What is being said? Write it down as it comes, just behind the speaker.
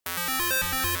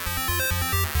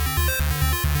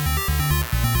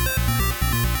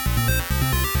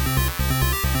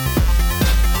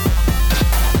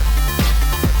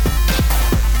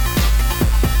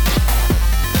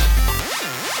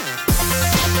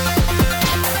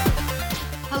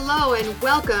Hello and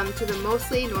welcome to the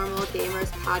Mostly Normal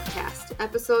Gamers podcast,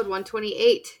 episode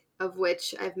 128, of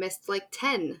which I've missed like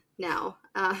 10 now.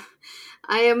 I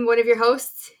am one of your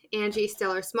hosts, Angie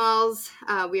Stellar Smalls.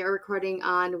 We are recording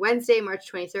on Wednesday, March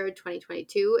 23rd,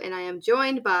 2022, and I am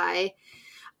joined by,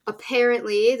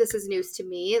 apparently, this is news to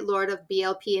me, Lord of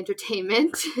BLP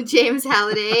Entertainment, James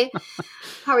Halliday.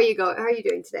 How are you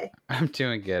doing today? I'm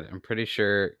doing good. I'm pretty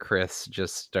sure Chris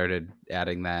just started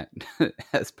adding that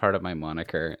as part of my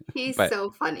moniker. He's But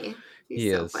so funny. he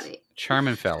So is funny.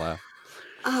 charming fellow.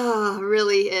 Oh,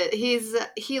 really?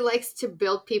 He likes to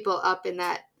build people up in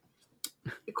that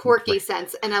quirky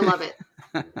sense, and I love it.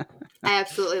 I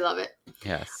absolutely love it.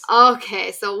 Yes.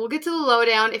 Okay, so we'll get to the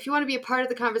lowdown. If you want to be a part of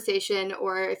the conversation,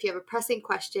 or if you have a pressing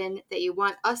question that you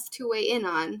want us to weigh in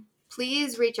on,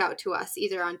 please reach out to us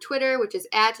either on Twitter, which is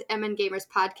at MN Gamers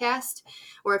Podcast,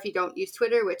 or if you don't use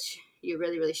Twitter, which you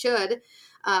really, really should,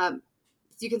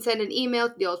 you can send an email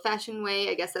the old-fashioned way.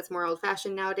 I guess that's more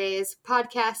old-fashioned nowadays.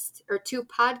 Podcast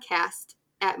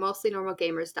at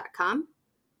mostlynormalgamers.com.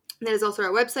 That is also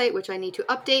our website, which I need to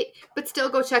update, but still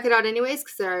go check it out anyways,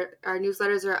 because our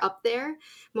newsletters are up there.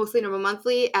 Mostly Normal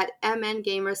Monthly at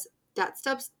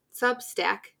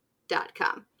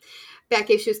mngamers.substack.com.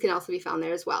 Batcave Shoes can also be found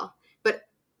there as well. But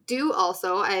do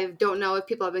also, I don't know if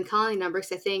people have been calling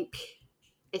numbers. I think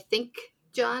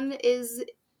John is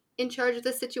in charge of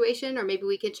this situation, or maybe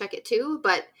we can check it too,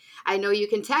 but I know you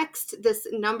can text this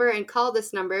number and call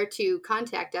this number to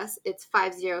contact us. It's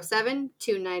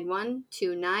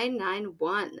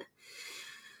 507-291-2991.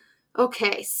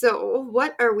 Okay, so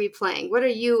what are we playing? What are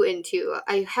you into?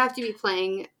 I have to be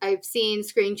playing. I've seen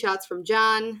screenshots from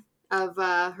John of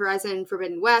Horizon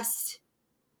Forbidden West.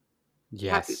 Yes. You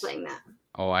have to be playing that.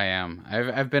 Oh, I am.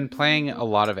 I've been playing a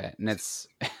lot of it, and it's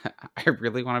I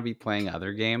really want to be playing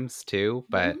other games too,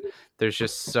 but there's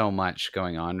just so much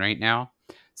going on right now.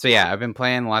 So yeah, I've been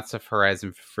playing lots of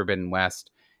Horizon Forbidden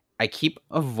West. I keep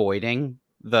avoiding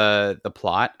the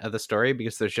plot of the story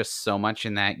because there's just so much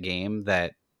in that game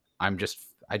that I just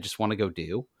want to go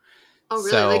do. Oh,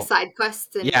 really? So, like side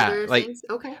quests and other things?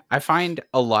 Okay. I find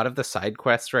a lot of the side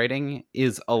quest writing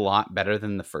is a lot better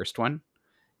than the first one.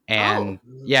 And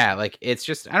yeah, like it's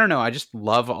just, I don't know. I just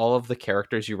love all of the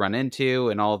characters you run into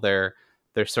and all their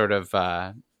sort of,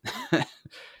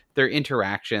 their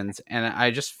interactions. And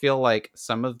I just feel like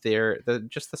some of the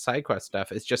side quest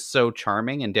stuff is just so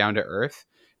charming and down to earth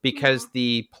because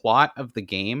the plot of the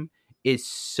game is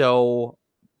so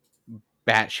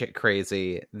batshit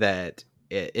crazy that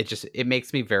it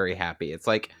makes me very happy. It's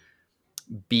like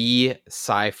B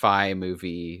sci-fi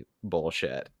movie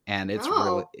bullshit, and it's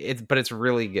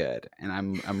really good, and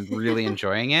I'm really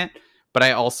enjoying it. But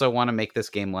I also want to make this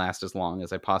game last as long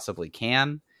as I possibly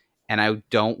can, and I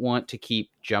don't want to keep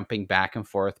jumping back and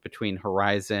forth between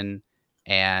Horizon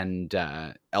and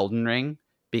Elden Ring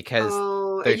because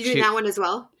are you doing that one as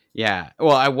well? Yeah,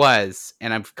 well, I was,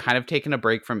 and I've kind of taken a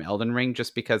break from Elden Ring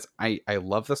just because I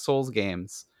love the Souls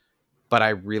games, but I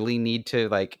really need to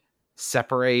like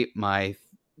separate my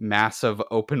massive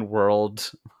open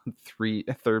world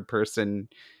third person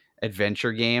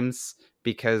adventure games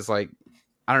because like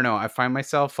I don't know, I find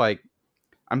myself like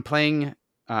I'm playing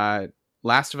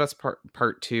Last of Us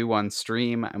part 2 on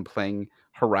stream, I'm playing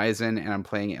Horizon, and I'm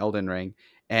playing Elden Ring,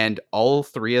 and all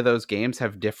three of those games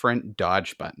have different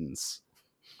dodge buttons.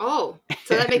 Oh,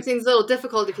 so that makes things a little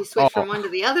difficult if you switch from one to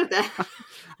the other then.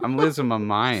 I'm losing my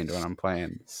mind when I'm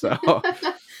playing. So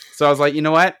I was like, you know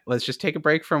what? Let's just take a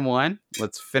break from one.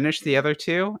 Let's finish the other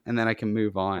two, and then I can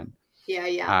move on.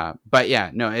 Yeah. But yeah,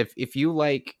 no, if you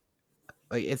like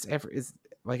it's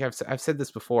like I've said this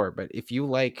before, but if you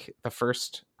like the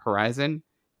first Horizon,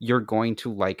 you're going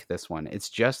to like this one.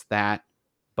 It's just that,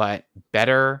 but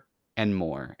better and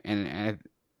more. And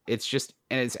it's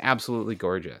absolutely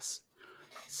gorgeous.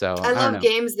 So I love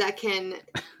games that can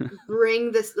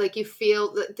bring this, like you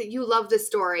feel that you love the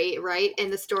story, right?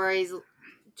 And the story's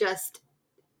just,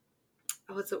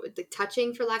 what's it, like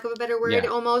touching, for lack of a better word,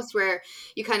 almost, where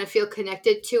you kind of feel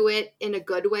connected to it in a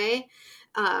good way.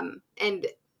 And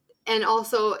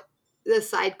also the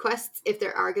side quests, if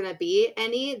there are going to be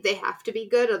any, they have to be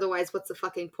good. Otherwise, what's the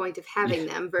fucking point of having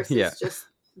them versus just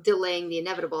delaying the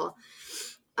inevitable?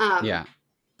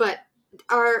 But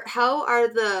how are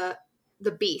the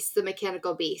beasts, the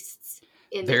mechanical beasts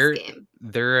in this game?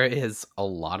 There is a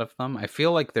lot of them. I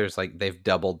feel like they've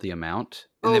doubled the amount.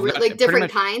 And like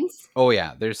different kinds? Oh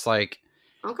yeah, there's like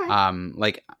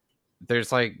okay.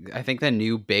 There's like I think the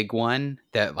new big one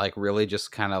that like really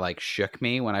just kind of like shook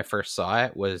me when I first saw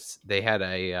it was they had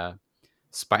a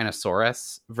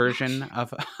Spinosaurus version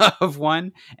of of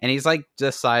one, and he's like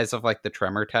the size of like the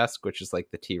Tremor Tusk, which is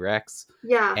like the T-Rex.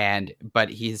 Yeah. But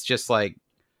he's just like,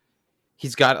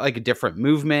 he's got like a different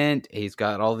movement. He's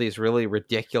got all these really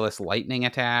ridiculous lightning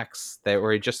attacks that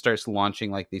where he just starts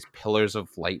launching like these pillars of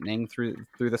lightning through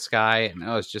the sky, and it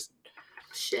was just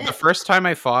Shit. The first time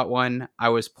I fought one, I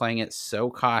was playing it so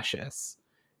cautious.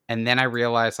 And then I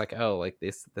realized, like, oh, like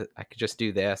I could just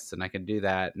do this and I can do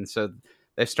that. And so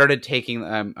they've started taking,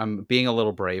 I'm being a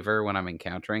little braver when I'm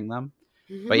encountering them.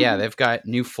 But yeah, they've got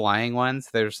new flying ones.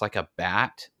 There's like a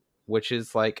bat, which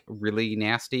is like really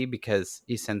nasty because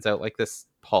he sends out like this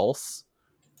pulse.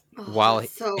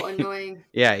 That's so annoying.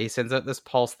 Yeah, he sends out this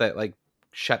pulse that like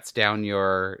shuts down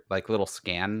your like little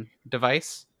scan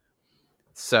device.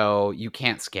 So you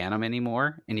can't scan them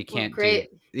anymore, and you can't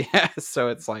so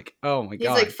it's like, oh my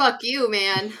god, he's like, fuck you,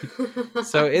 man.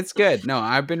 So it's good. No,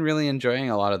 I've been really enjoying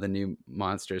a lot of the new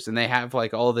monsters, and they have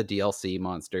like all the DLC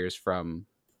monsters from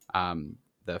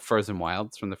the Frozen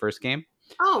Wilds from the first game.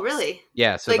 Oh, really?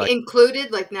 Yeah, so like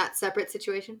included, like not separate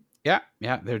situation. Yeah,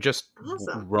 they're just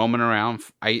roaming around.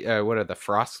 What are the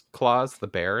Frost Claws, the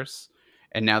bears,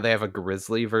 and now they have a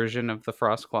grizzly version of the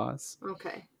Frost Claws.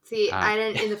 Okay. See, I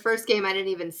didn't in the first game. I didn't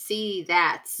even see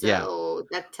that, so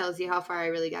that tells you how far I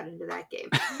really got into that game.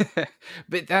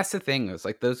 But that's the thing, is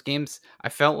like those games. I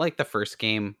felt like the first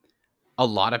game, a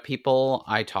lot of people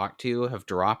I talked to have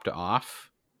dropped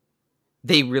off.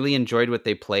 They really enjoyed what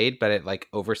they played, but it like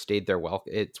overstayed their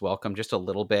its welcome just a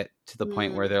little bit, to the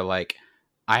point where they're like,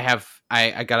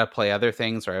 I gotta play other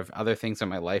things, or I have other things in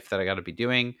my life that I gotta be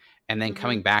doing, and then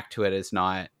coming back to it is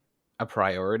not a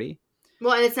priority.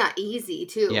 Well, and it's not easy,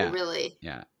 too, really.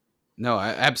 Yeah. No,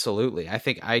 absolutely. I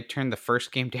think I turned the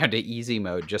first game down to easy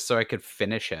mode just so I could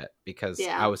finish it, because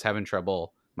I was having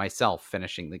trouble myself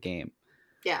finishing the game.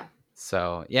 Yeah.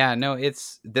 So, yeah, no,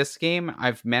 it's this game.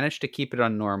 I've managed to keep it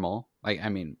on normal. Like, I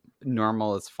mean,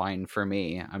 normal is fine for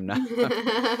me. I'm not.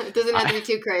 It doesn't have to be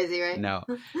too crazy, right? No.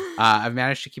 I've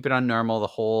managed to keep it on normal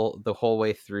the whole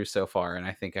way through so far, and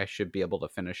I think I should be able to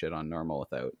finish it on normal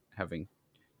without having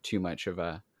too much of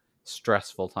a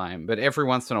stressful time. But every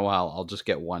once in a while I'll just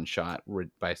get one shot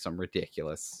by some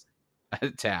ridiculous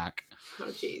attack.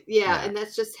 Oh geez. Yeah, and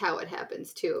that's just how it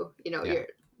happens too. You know, you're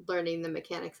learning the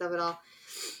mechanics of it all.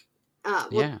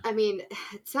 I mean,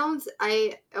 it sounds,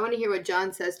 I want to hear what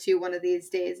John says too one of these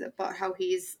days about how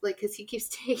he's like, because he keeps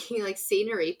taking like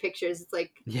scenery pictures. It's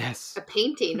like a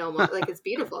painting almost. Like, it's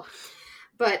beautiful.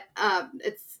 But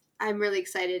I'm really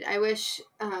excited. I wish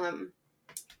I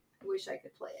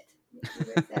could play it.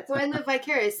 That's why I live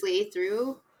vicariously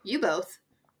through you both.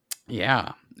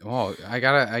 Yeah. Well, I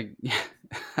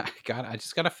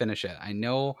just gotta finish it. I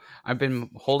know I've been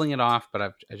holding it off, but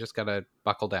I just gotta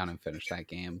buckle down and finish that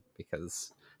game,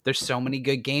 because there's so many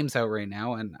good games out right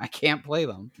now, and I can't play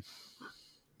them.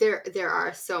 There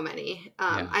are so many.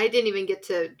 I didn't even get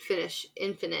to finish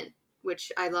Infinite,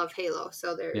 which I love Halo.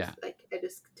 So there's like, I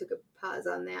just took a pause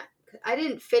on that. I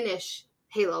didn't finish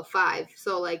Halo 5,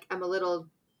 so like I'm a little.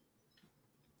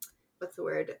 What's the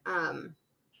word?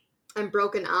 I'm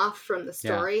broken off from the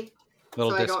story. A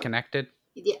little disconnected.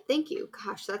 Yeah, thank you.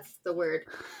 Gosh, that's the word.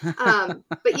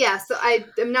 But yeah, so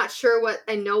I'm not sure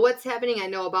I know what's happening. I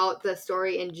know about the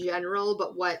story in general,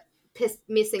 but what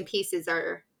missing pieces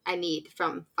I need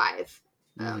from 5.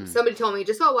 Somebody told me,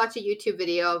 just go watch a YouTube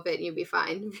video of it and you'll be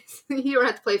fine. You don't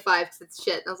have to play 5 because it's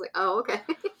shit. And I was like, oh, okay.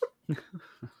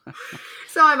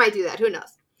 So I might do that. Who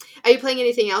knows? Are you playing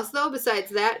anything else though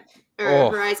besides that?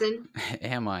 Horizon?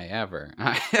 Am I ever?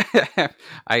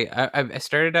 I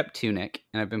started up Tunic,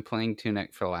 and I've been playing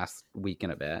Tunic for the last week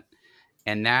and a bit,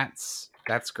 and that's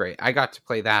great. I got to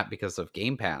play that because of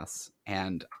Game Pass,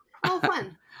 and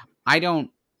fun. I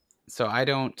don't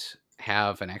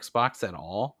have an Xbox at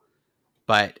all,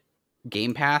 but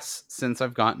Game Pass, since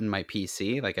I've gotten my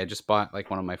PC, like I just bought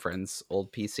like one of my friend's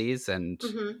old PCs, and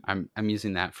I'm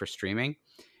using that for streaming.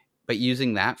 But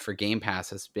using that for Game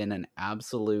Pass has been an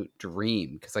absolute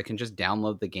dream, because I can just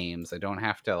download the games. I don't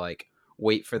have to like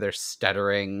wait for their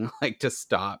stuttering like to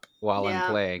stop while I'm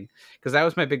playing. Because that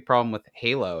was my big problem with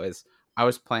Halo, is I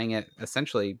was playing it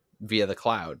essentially via the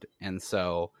cloud. And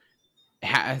so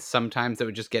sometimes it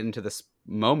would just get into this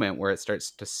moment where it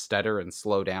starts to stutter and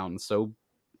slow down so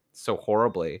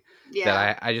horribly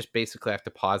that I just basically have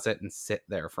to pause it and sit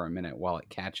there for a minute while it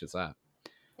catches up.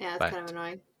 Yeah, it's kind of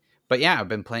annoying. But yeah, I've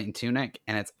been playing Tunic,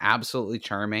 and it's absolutely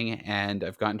charming, and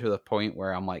I've gotten to the point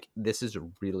where I'm like, this is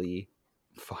really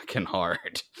fucking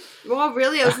hard. Well,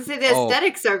 really? I was going to say the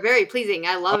aesthetics are very pleasing.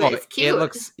 I love it. It's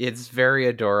cute. It's very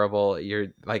adorable.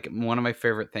 You're like, one of my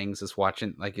favorite things is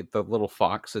watching like the little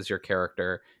fox as your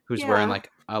character, who's wearing like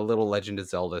a little Legend of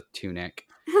Zelda tunic.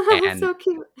 And so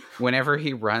cute. Whenever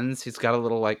he runs, he's got a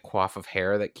little like coif of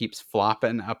hair that keeps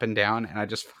flopping up and down, and I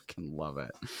just fucking love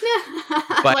it.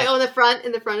 But, like in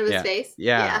the front of his face.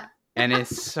 Yeah. And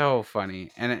it's so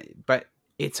funny. But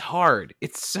it's hard.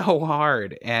 It's so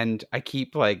hard. And I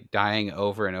keep like dying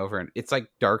over and over. And it's like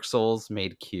Dark Souls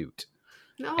made cute.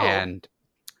 No. And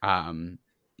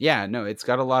it's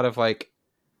got a lot of like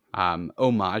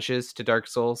homages to Dark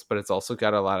Souls, but it's also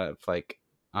got a lot of like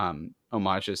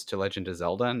homages to Legend of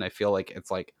Zelda. And I feel like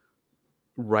it's like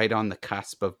right on the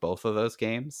cusp of both of those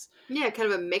games. Yeah,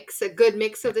 kind of a good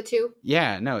mix of the two.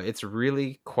 Yeah, no, it's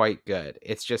really quite good.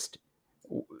 It's just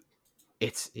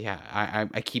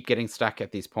I keep getting stuck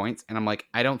at these points, and I'm like,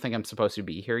 I don't think I'm supposed to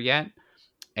be here yet.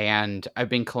 And I've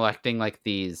been collecting like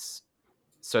these.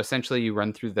 So essentially, you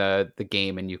run through the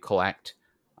game and you collect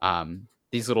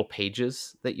these little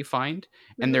pages that you find,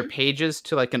 and they're pages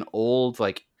to like an old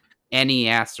like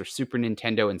NES or Super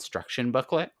Nintendo instruction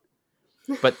booklet,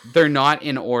 but they're not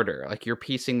in order. Like you're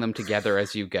piecing them together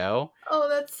as you go. Oh,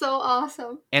 that's so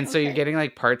awesome. And so you're getting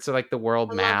like parts of like the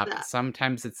world map.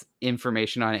 Sometimes it's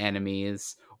information on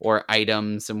enemies or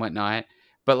items and whatnot.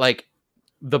 But like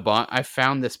I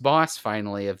found this boss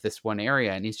finally of this one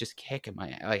area, and he's just kicking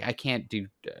my, like,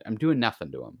 I'm doing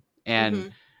nothing to him.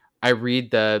 And I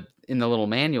read in the little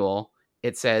manual,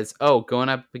 it says, oh, going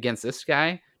up against this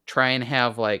guy, try and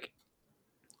have like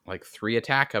 3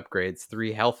 attack upgrades,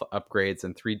 3 health upgrades,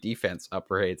 and 3 defense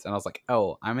upgrades. And I was like,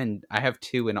 oh, I have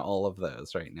 2 in all of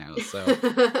those right now. So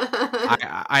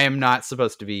I am not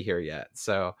supposed to be here yet.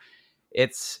 So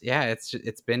it's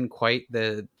been quite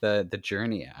the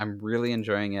journey. I'm really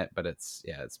enjoying it, but it's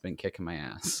been kicking my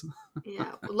ass.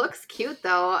 Yeah. It looks cute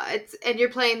though. And you're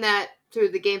playing that through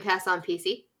the Game Pass on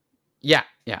PC? Yeah.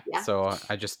 So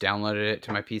I just downloaded it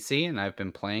to my PC, and I've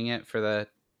been playing it for the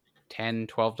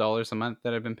 $10-$12 a month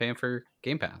that I've been paying for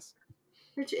Game Pass,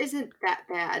 which isn't that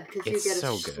bad because you get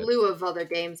a slew of other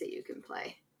games that you can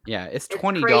play. Yeah, it's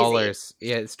 $20.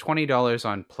 Yeah, it's $20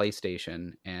 on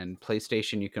PlayStation, and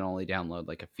PlayStation you can only download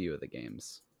like a few of the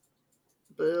games.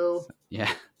 Boo.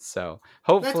 So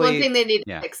hopefully that's one thing they need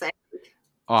to fix.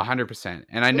 100%.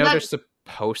 And I know they're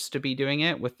supposed to be doing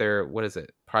it with their, what is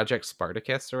it, Project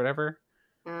Spartacus or whatever.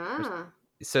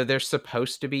 So they're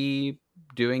supposed to be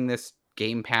doing this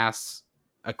Game Pass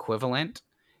equivalent,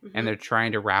 and they're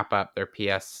trying to wrap up their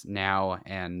PS Now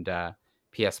and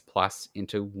PS Plus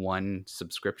into one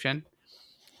subscription.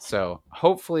 So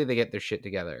hopefully they get their shit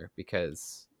together,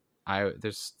 because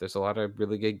there's a lot of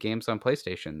really good games on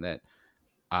PlayStation that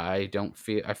I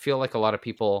feel like a lot of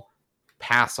people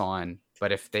pass on,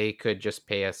 but if they could just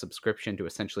pay a subscription to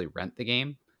essentially rent the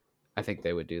game, I think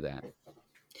they would do that.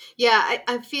 Yeah,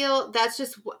 I feel that's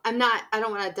just, I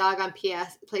don't want to dog on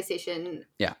PlayStation.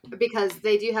 Yeah. Because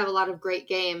they do have a lot of great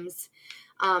games.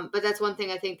 But that's one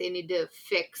thing I think they need to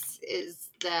fix, is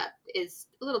that is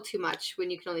a little too much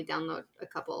when you can only download a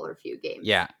couple or a few games.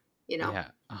 Yeah. You know? Yeah,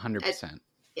 100%.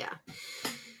 Yeah.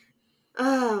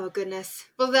 Oh, goodness.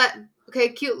 Well, little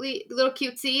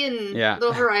cutesy and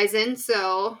little Horizon,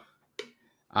 so.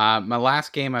 My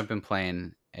last game I've been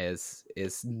playing is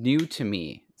new to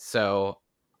me. So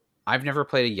I've never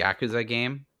played a Yakuza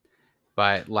game,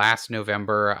 but last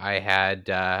November I had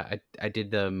I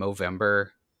did the Movember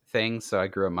thing. So I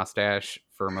grew a mustache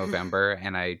for Movember,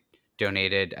 and I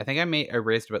donated, I think I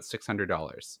raised about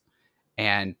 $600.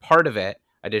 And part of it,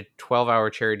 I did a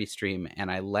 12-hour charity stream,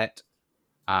 and I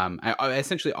I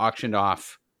essentially auctioned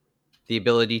off the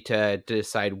ability to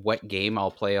decide what game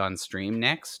I'll play on stream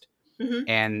next.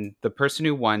 And the person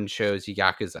who won chose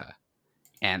Yakuza.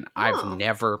 And I've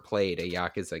never played a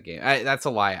Yakuza game. That's a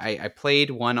lie. I played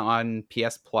one on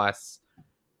PS Plus,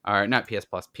 or not PS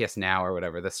Plus, PS Now or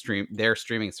whatever, their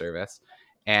streaming service.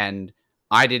 And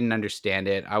I didn't understand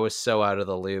it. I was so out of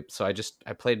the loop. So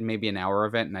I played maybe an hour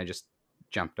of it, and I just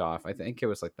jumped off. I think it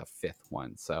was like the 5th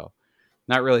one. So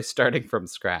not really starting from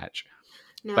scratch.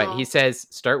 No. But he says,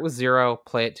 start with 0,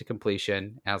 play it to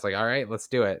completion. And I was like, all right, let's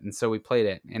do it. And so we played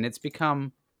it, and it's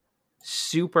become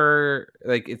super,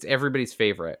 like, it's everybody's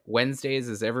favorite. Wednesdays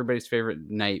is everybody's favorite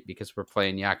night because we're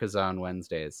playing Yakuza on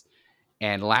Wednesdays.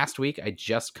 And last week I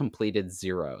just completed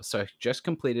 0. So I just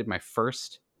completed my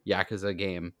first Yakuza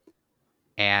game,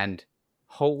 and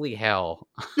holy hell.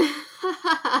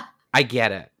 I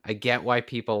get it. I get why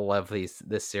people love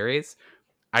this series.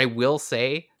 I will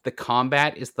say the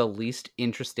combat is the least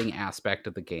interesting aspect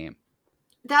of the game.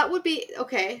 That would be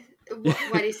okay.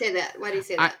 Why do you say that?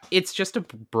 It's just a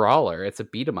brawler. It's a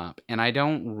beat 'em up, and I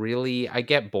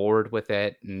get bored with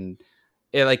it, and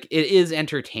it is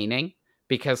entertaining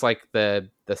because like the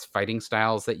fighting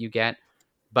styles that you get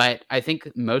But I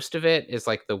think most of it is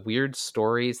like the weird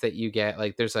stories that you get.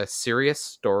 Like there's a serious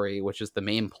story, which is the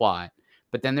main plot,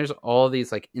 but then there's all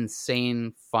these like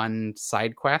insane fun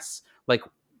side quests. Like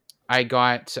I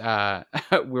got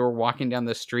we were walking down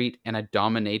the street and a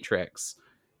dominatrix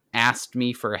asked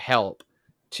me for help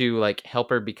to like help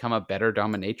her become a better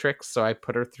dominatrix. So I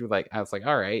put her through like, I was like,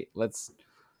 all right, let's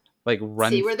like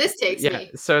run. See where this takes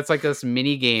me. So it's like this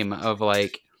mini game of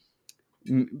like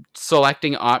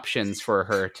selecting options for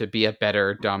her to be a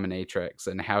better dominatrix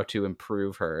and how to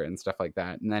improve her and stuff like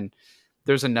that. And then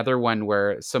there's another one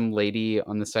where some lady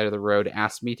on the side of the road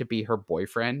asked me to be her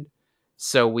boyfriend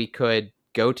so we could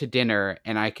go to dinner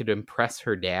and I could impress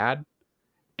her dad.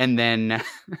 And then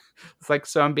it's like,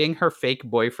 so I'm being her fake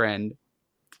boyfriend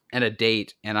at a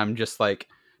date, and I'm just like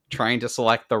trying to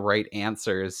select the right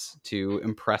answers to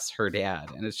impress her dad.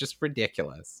 And it's just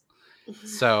ridiculous.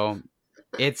 So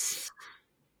it's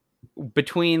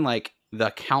between like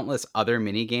the countless other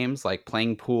mini games, like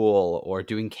playing pool or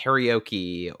doing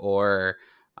karaoke or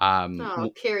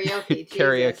karaoke,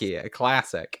 karaoke, a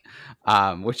classic,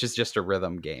 which is just a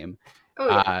rhythm game. Oh,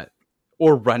 yeah.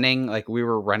 Or running, like we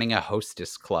were running a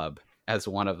hostess club as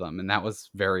one of them, and that was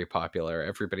very popular.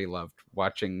 Everybody loved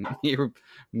watching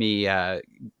me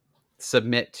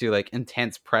submit to like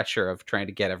intense pressure of trying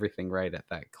to get everything right at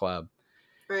that club.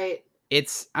 Right.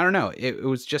 It's, I don't know, it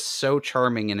was just so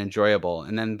charming and enjoyable.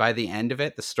 And then by the end of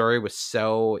it, the story was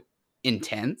so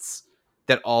intense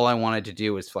that all I wanted to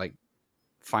do was like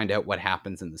find out what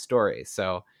happens in the story.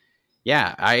 So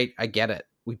yeah, I get it.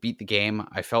 We beat the game.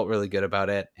 I felt really good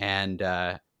about it. And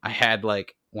I had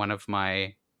like one of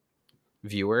my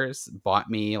viewers bought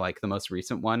me like the most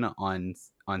recent one on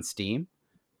Steam,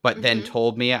 but then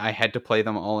told me I had to play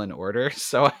them all in order.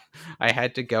 So I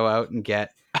had to go out and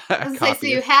get a copy. So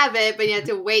you have it, but you have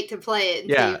to wait to play it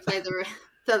until you play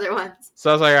the other ones.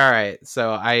 So I was like, all right.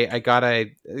 So I got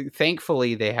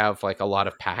thankfully they have like a lot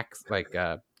of packs, like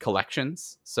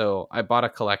collections. So I bought a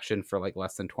collection for like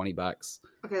less than $20.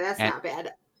 Okay, that's not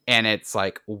bad. And it's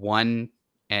like 1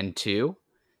 and 2.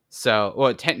 So,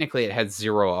 well, technically it has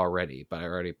 0 already, but I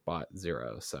already bought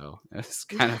 0. So it's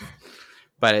kind of,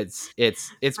 but it's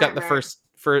got the first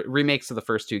remakes of the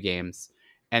first 2 games.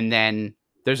 And then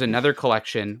there's another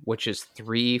collection, which is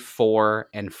 3, 4,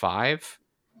 and 5.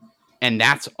 And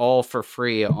that's all for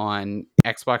free on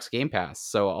Xbox Game Pass.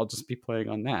 So I'll just be playing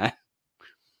on that.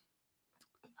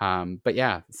 But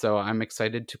yeah, so I'm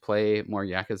excited to play more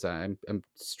Yakuza. I'm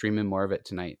streaming more of it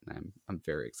tonight, and I'm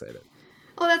very excited.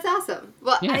 Oh, that's awesome.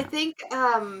 Well, yeah. I think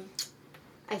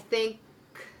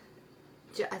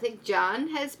John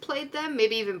has played them.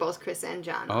 Maybe even both Chris and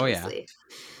John. Honestly.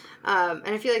 Yeah.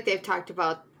 And I feel like they've talked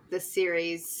about the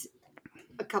series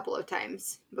a couple of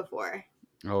times before.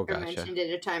 Oh, gotcha. Or mentioned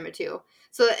it a time or two.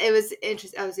 So it was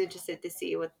I was interested to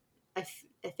see what I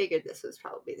figured this was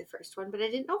probably the first one, but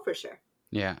I didn't know for sure.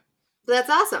 Yeah. So that's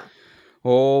awesome.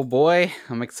 Oh boy,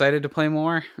 I'm excited to play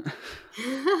more.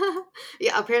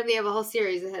 Yeah, apparently you have a whole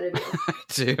series ahead of you. I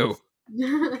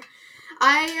do.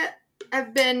 I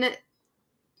have been,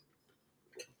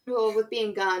 well, with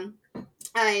being gone,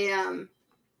 I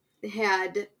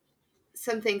had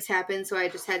some things happen, so I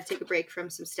just had to take a break from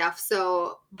some stuff.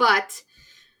 So, but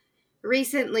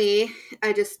recently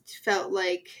I just felt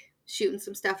like shooting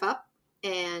some stuff up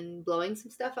and blowing some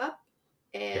stuff up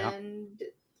and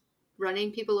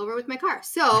running people over with my car.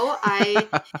 So I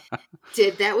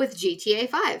did that with GTA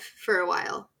 5 for a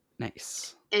while.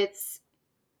 Nice.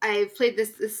 I've played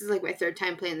this is like my 3rd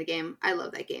time playing the game. I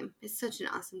love that game. It's such an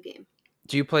awesome game.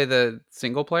 Do you play the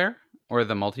single player or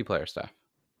the multiplayer stuff?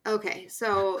 Okay,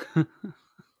 so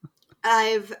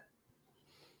I'm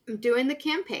doing the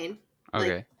campaign.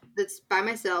 Okay. Like, that's by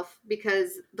myself,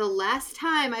 because the last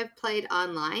time I've played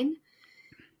online,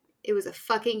 it was a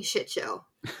fucking shit show.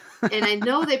 And I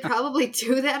know they probably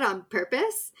do that on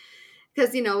purpose,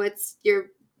 because, you know, it's you're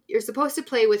supposed to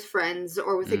play with friends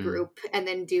or with a group and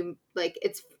then do, like,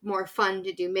 it's more fun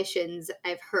to do missions,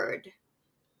 I've heard.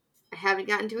 I haven't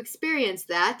gotten to experience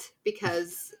that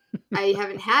because I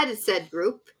haven't had a said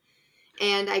group.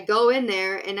 And I go in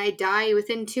there and I die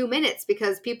within 2 minutes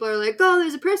because people are like, oh,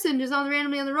 there's a person just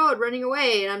randomly on the road running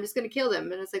away and I'm just going to kill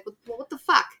them. And it's like, well, what the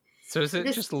fuck? So is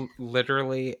it just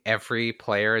literally every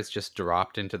player is just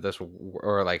dropped into this,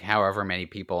 or like however many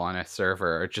people on a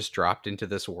server are just dropped into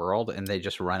this world and they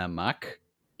just run amok?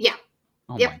 Yeah.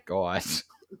 Oh my God.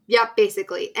 Yep,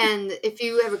 basically. And if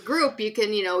you have a group, you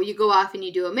can, you know, you go off and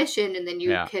you do a mission and then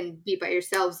you can be by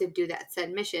yourselves and do that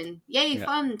said mission. Yay,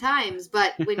 fun times.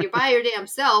 But when you're by your damn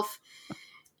self,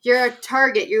 you're a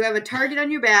target. You have a target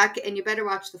on your back and you better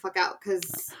watch the fuck out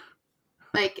because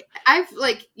like I've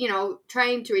like,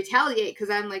 trying to retaliate because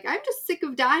I'm like, I'm just sick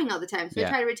of dying all the time. So I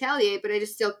try to retaliate, but I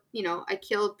just still, I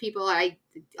kill people. I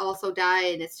also die.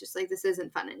 And it's just like, this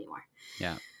isn't fun anymore.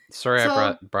 Yeah. Sorry,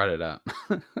 I brought it up.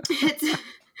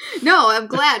 No, I'm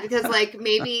glad because like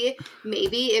maybe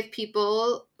if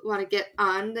people want to get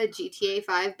on the GTA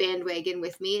 5 bandwagon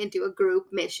with me and do a group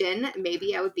mission,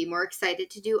 maybe I would be more excited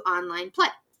to do online play.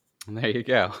 There you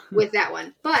go. With that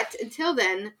one. But until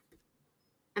then,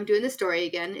 I'm doing the story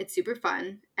again. It's super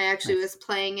fun. I actually was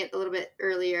playing it a little bit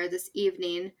earlier this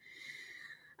evening.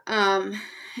 And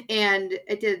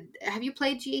I did. Have you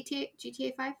played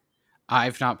GTA 5?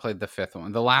 I've not played the 5th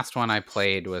one. The last one I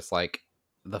played was like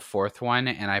the 4th one,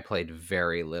 and I played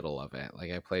very little of it.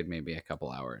 Like I played maybe a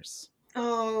couple hours.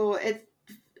 Oh,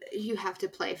 you have to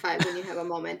play 5 when you have a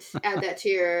moment. Add that to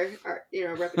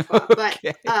your repertoire. But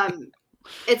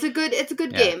it's a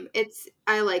good game.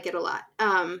 I like it a lot.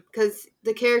 Because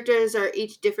the characters are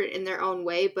each different in their own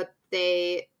way, but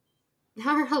they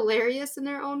are hilarious in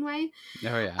their own way.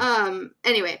 Oh yeah.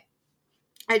 Anyway,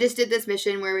 I just did this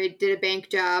mission where we did a bank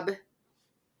job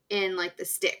in like the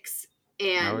sticks,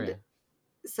 and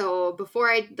so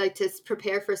before I'd like to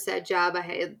prepare for said job, I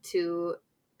had to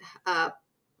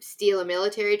steal a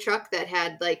military truck that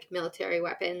had like military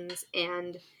weapons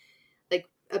and like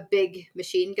a big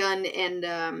machine gun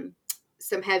and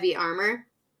some heavy armor.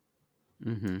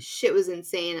 Mm-hmm. Shit was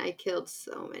insane. I killed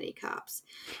so many cops.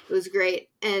 It was great.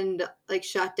 And like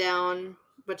shot down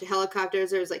a bunch of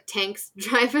helicopters. There was like tanks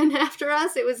driving after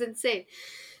us. It was insane.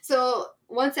 So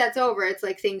once that's over, it's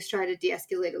like things try to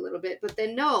de-escalate a little bit. But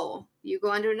then no, you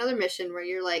go on to another mission where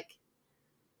you're like,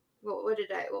 what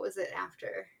was it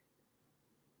after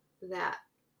that?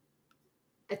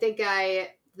 I think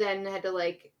I then had to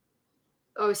like,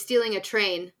 stealing a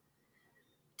train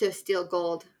to steal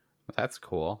gold. That's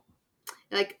cool.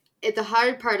 Like the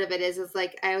hard part of it is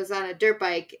like I was on a dirt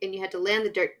bike and you had to land the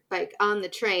dirt bike on the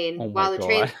train while the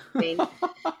train was moving.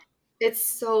 It's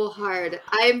so hard.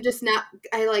 I'm just not.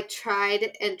 I like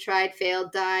tried,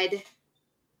 failed, died,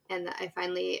 and I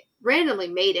finally randomly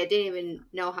made it. Didn't even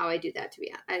know how I do that, to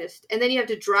be honest. And then you have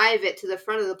to drive it to the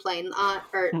front of the plane or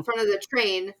front of the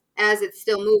train as it's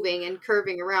still moving and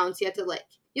curving around. So you have to like.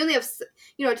 You only have,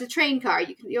 it's a train car.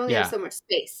 You only have so much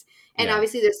space. And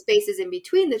obviously there's spaces in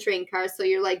between the train cars. So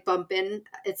you're like bumping.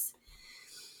 It's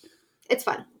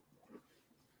fun.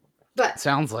 But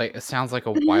sounds like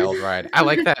a wild ride. I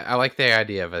like that. I like the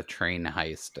idea of a train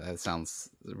heist. That sounds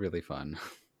really fun.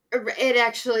 It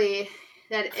actually,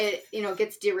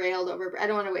 gets derailed over. I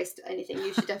don't want to waste anything.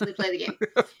 You should definitely play the game.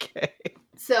 Okay.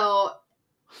 So,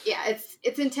 yeah,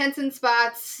 it's intense in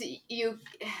spots.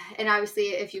 And obviously,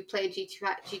 if you play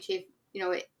GTA,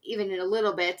 even in a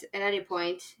little bit at any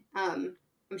point, I'm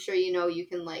sure you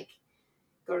can like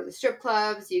go to the strip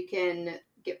clubs. You can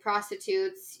get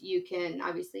prostitutes. You can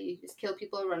obviously just kill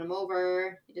people, run them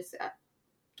over. You just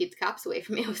keep the cops away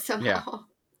from you somehow. Yeah.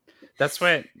 That's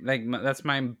that's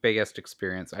my biggest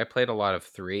experience. I played a lot of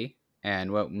 3,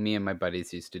 and what me and my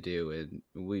buddies used to do is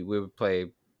we would play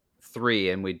 3,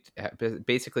 and we'd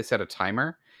basically set a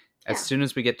timer. As soon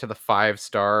as we get to the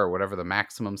 5-star or whatever the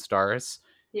maximum stars,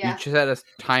 you set a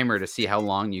timer to see how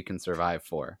long you can survive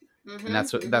for. Mm-hmm,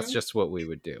 and that's just what we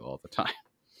would do all the time.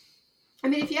 I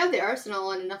mean, if you have the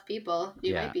arsenal and enough people,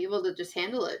 you might be able to just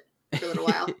handle it for a little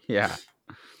while. Yeah.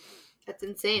 That's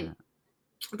insane.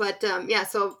 Yeah. But,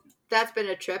 so that's been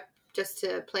a trip just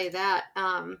to play that.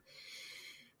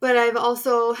 But I've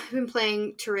also been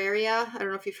playing Terraria. I don't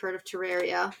know if you've heard of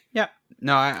Terraria. Yeah.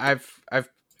 No, I've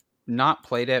not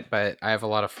played it, but I have a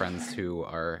lot of friends who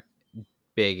are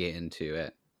big into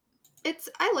it.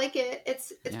 I like it.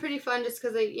 It's pretty fun just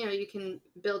because you can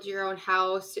build your own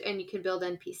house and you can build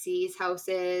NPCs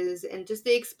houses and just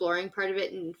the exploring part of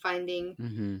it and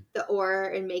finding the ore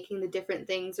and making the different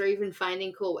things or even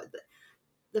finding cool.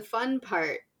 The fun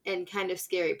part and kind of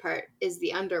scary part is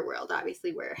the underworld,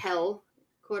 obviously where hell,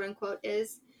 quote unquote,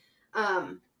 is.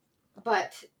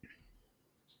 But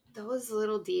those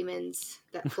little demons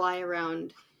that fly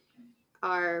around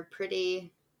are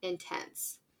pretty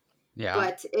intense. Yeah.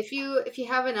 But if you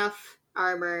have enough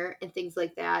armor and things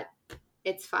like that,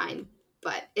 it's fine.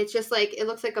 But it's just like it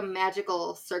looks like a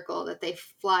magical circle that they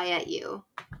fly at you.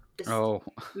 Just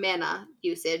mana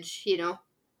usage,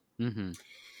 Mm-hmm.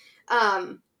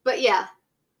 But yeah,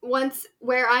 once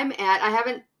where I'm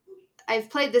at, I've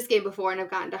played this game before and I've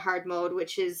gotten to hard mode,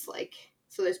 which is like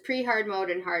so there's pre-hard mode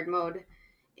and hard mode.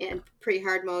 And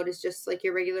pre-hard mode is just like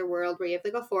your regular world where you have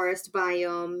like a forest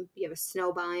biome, you have a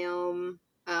snow biome.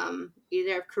 You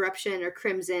either have corruption or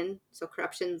crimson. So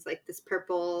corruption's like this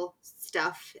purple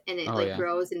stuff and it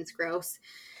grows and it's gross.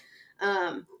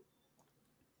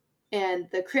 and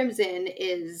the crimson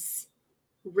is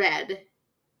red.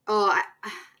 Oh,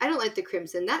 I don't like the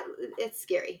crimson. It's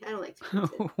scary. I don't like the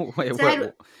crimson. Wait,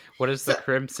 So what does the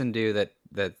crimson do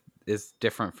that is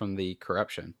different from the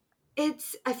corruption?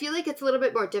 I feel like it's a little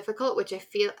bit more difficult, which I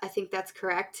think that's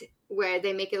correct, where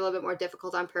they make it a little bit more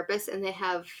difficult on purpose, and they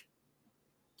have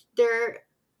the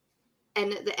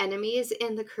enemies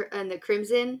in the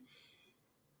crimson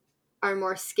are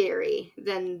more scary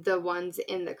than the ones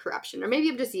in the corruption. Or maybe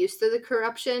I'm just used to the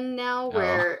corruption now,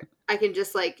 where I can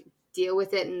just like deal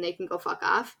with it and they can go fuck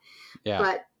off. Yeah.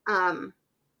 But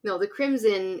no, the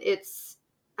crimson,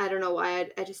 I don't know why,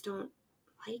 I just don't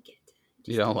like it.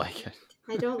 You don't like it?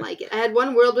 I don't like it. I had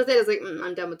one world with it. I was like,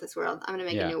 I'm done with this world. I'm going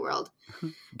to make a new world.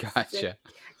 Gotcha.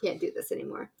 Like, I can't do this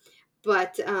anymore.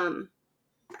 But I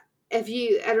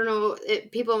don't know,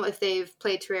 people, if they've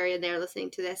played Terraria and they're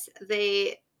listening to this,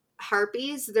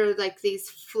 harpies, they're like these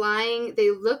flying, they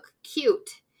look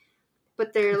cute,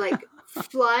 but they're like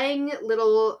flying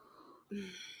little,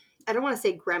 I don't want to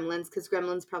say gremlins, because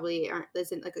gremlins probably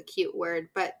isn't like a cute word,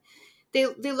 but they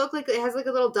look like, it has like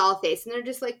a little doll face, and they're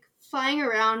just like flying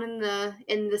around in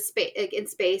the space, like in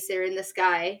space or in the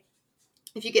sky,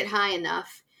 if you get high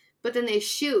enough. But then they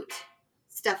shoot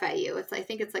stuff at you. I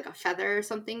think it's like a feather or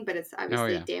something, but it's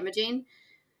obviously damaging.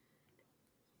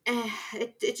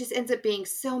 It just ends up being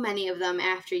so many of them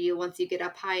after you once you get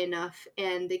up high enough,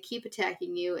 and they keep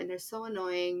attacking you, and they're so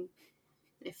annoying.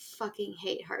 I fucking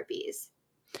hate harpies.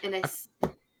 And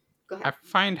go ahead. I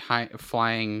find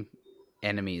flying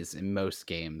enemies in most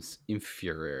games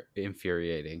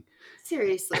infuriating.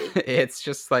 Seriously. It's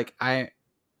just like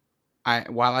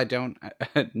while I don't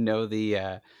know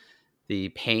the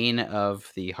pain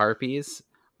of the harpies,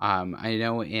 I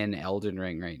know in Elden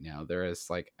Ring right now there is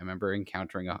I remember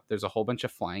encountering there's a whole bunch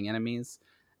of flying enemies,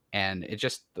 and it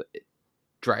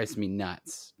drives me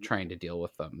nuts trying to deal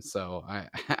with them. So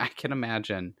I can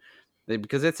imagine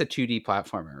because it's a 2D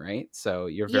platformer, right? So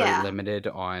you're very limited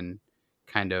on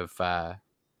kind of I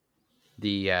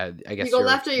guess you go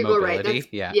left or you mobility.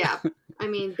 Go right. Yeah. I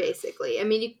mean, basically.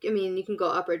 You can go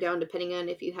up or down depending on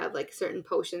if you have like certain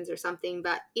potions or something,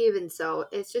 but even so,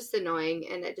 it's just annoying,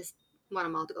 and I just want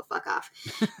them all to go fuck off.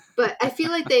 But I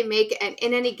feel like they make, and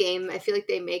in any game, I feel like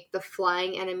they make the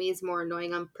flying enemies more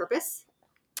annoying on purpose.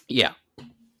 Yeah.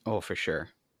 Oh, for sure.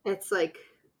 It's like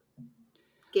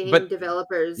game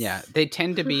developers. Yeah, they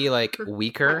tend to be like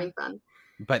weaker, having fun.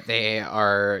 But they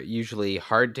are usually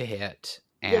hard to hit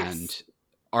and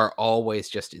are always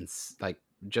just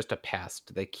just a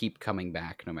pest. They keep coming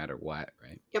back no matter what,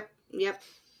 right? Yep.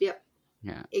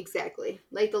 Yeah. Exactly.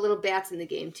 Like the little bats in the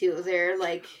game too. They're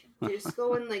just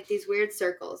going like these weird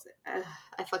circles.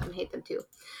 I fucking hate them too.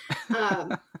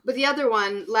 But the other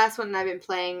last one I've been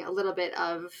playing a little bit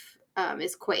of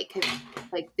is Quake,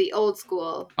 like the old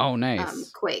school. Oh,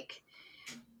 nice. Quake,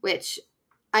 which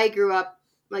I grew up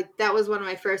that was one of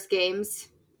my first games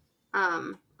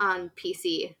on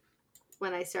PC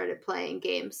when I started playing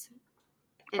games.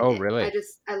 And really?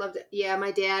 I loved it. Yeah,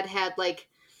 my dad had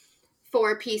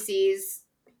 4 PCs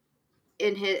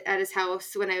at his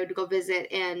house when I would go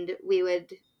visit, and we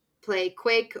would play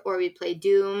Quake, or we'd play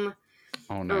Doom.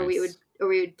 Oh, nice. Or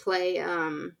we would play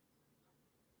and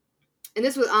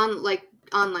this was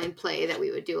online play that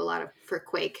we would do a lot of for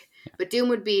Quake. Yeah. But Doom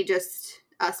would be just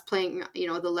us playing,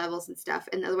 the levels and stuff,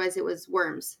 and otherwise it was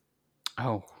Worms.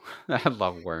 Oh, I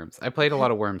love Worms. I played a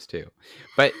lot of Worms too.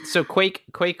 But so Quake,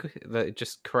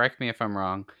 just correct me if I'm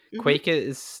wrong. Mm-hmm. Quake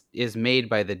is made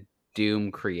by the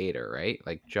Doom creator, right?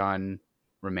 Like John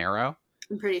Romero?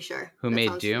 I'm pretty sure. Who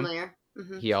made Doom?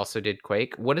 Mm-hmm. He also did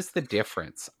Quake. What is the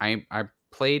difference? I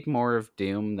played more of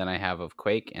Doom than I have of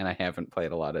Quake, and I haven't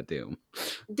played a lot of Doom.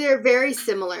 They're very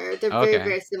similar. They're very,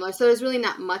 very similar. So there's really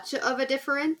not much of a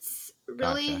difference,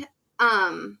 really.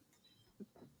 Gotcha.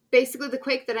 Basically, the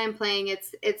Quake that I'm playing,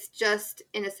 it's just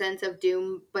in a sense of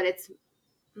Doom, but it's,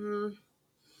 and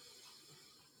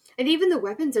even the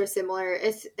weapons are similar.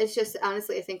 It's just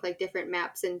honestly, I think different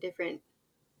maps and different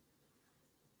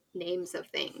names of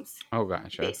things. Oh,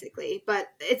 gotcha. Basically, but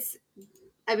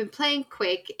I've been playing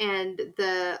Quake, and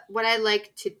what I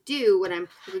like to do when I'm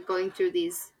going through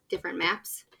these different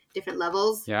maps, different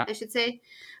levels, I should say.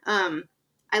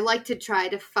 I like to try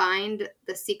to find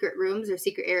the secret rooms or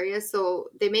secret areas.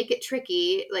 So they make it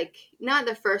tricky, not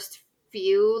the first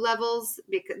few levels,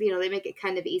 because, they make it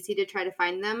kind of easy to try to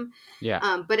find them.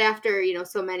 Yeah. But after,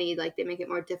 so many, they make it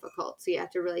more difficult. So you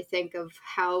have to really think of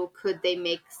how could they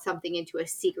make something into a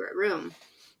secret room.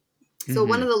 So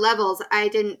one of the levels I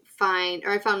didn't find,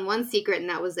 or I found one secret and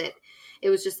that was it. It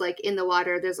was just in the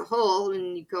water, there's a hole,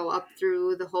 and you go up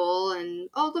through the hole, and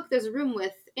oh, look, there's a room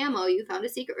with ammo. You found a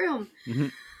secret room. Mm-hmm.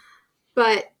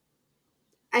 But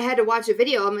I had to watch a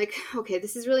video. I'm like, okay,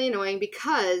 this is really annoying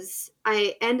because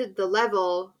I ended the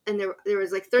level and there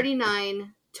was like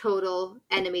 39 total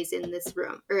enemies in this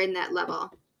room or in that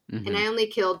level. Mm-hmm. And I only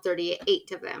killed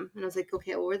 38 of them. And I was like,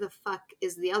 okay, well, where the fuck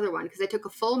is the other one? Because I took a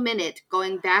full minute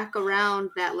going back around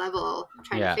that level,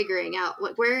 trying to figuring out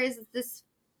where is this?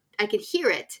 I could hear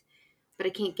it, but I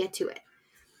can't get to it.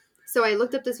 So I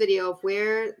looked up this video of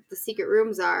where the secret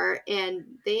rooms are, and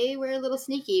they were a little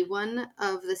sneaky. One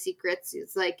of the secrets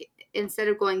is like, instead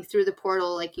of going through the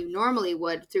portal like you normally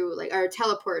would through like our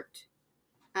teleport,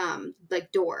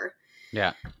 like door,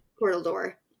 portal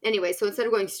door. Anyway, so instead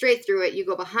of going straight through it, you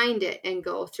go behind it and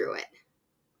go through it.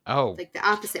 Oh, like the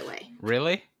opposite way.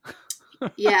 Really?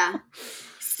 Yeah.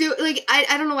 So, like, I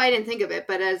don't know why I didn't think of it,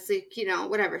 but as, like,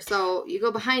 whatever. So you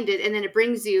go behind it, and then it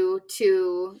brings you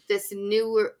to this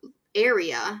new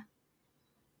area,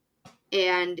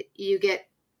 and you get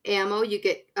ammo. You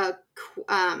get a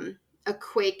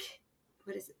quake.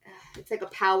 What is it? It's like a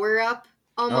power up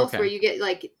almost, where you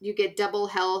get double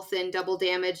health and double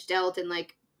damage dealt, and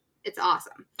like it's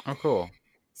awesome. Oh, cool.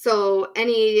 So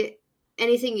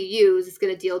anything you use is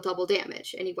going to deal double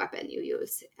damage. Any weapon you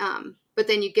use, but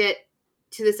then you get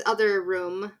to this other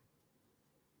room,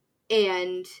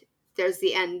 and there's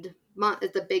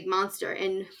the big monster,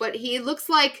 and what he looks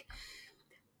like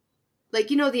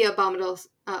the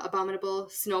abominable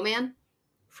snowman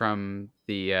from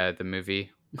the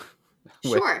movie.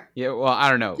 Sure. Yeah. Well, I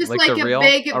don't know. Just like a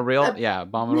real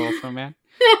abominable snowman.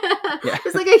 Yeah.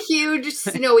 It's like a huge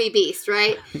snowy beast,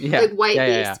 right? Yeah. Like white beast.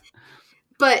 Yeah.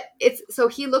 But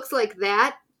he looks like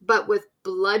that, but with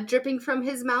blood dripping from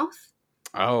his mouth.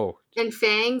 Oh. And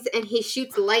fangs, and he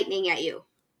shoots lightning at you.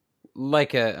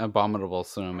 Like an abominable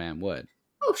snowman would.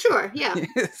 Oh, sure, yeah.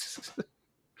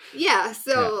 Yeah,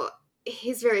 so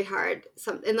he's very hard.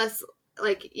 Unless,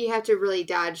 like, you have to really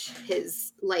dodge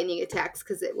his lightning attacks,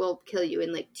 because it will kill you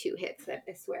in, like, 2 hits,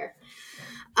 I swear.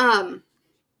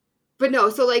 But no,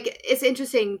 so, like, it's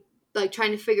interesting, like,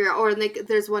 trying to figure out, or, like,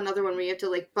 there's one other one where you have to,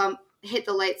 like, hit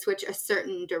the light switch a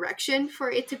certain direction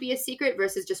for it to be a secret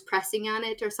versus just pressing on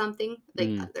it or something,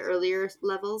 like the earlier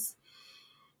levels.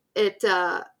 It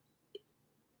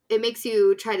makes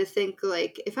you try to think,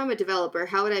 like, if I'm a developer,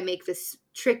 how would I make this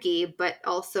tricky but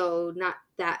also not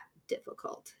that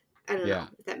difficult? I don't know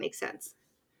if that makes sense.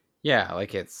 Yeah,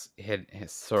 like it's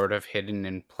sort of hidden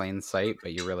in plain sight,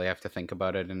 but you really have to think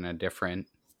about it in a different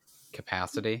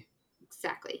capacity.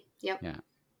 Exactly. Yep. Yeah.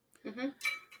 Mm-hmm.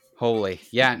 Holy.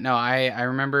 Yeah, no, I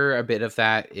remember a bit of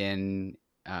that in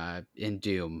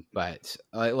Doom, but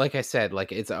like I said,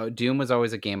 like Doom was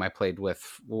always a game I played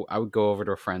with. I would go over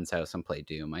to a friend's house and play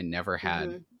Doom. I never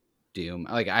had Doom.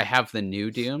 Like, I have the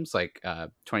new Dooms, like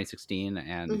 2016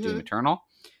 and Doom Eternal.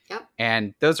 Yep.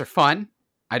 And those are fun.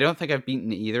 I don't think I've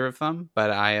beaten either of them, but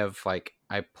I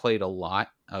played a lot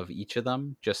of each of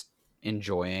them, just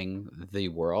enjoying the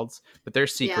worlds. But their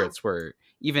secrets were,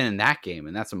 even in that game,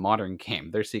 and that's a modern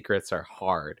game, their secrets are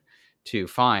hard to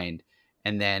find.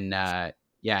 And then I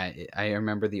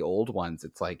remember the old ones.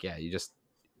 It's like, you just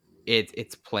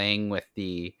it's playing with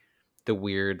the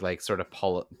weird, like, sort of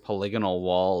polygonal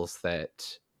walls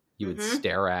that you would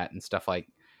stare at and stuff. Like,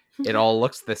 it all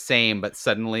looks the same, but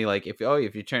suddenly, like, if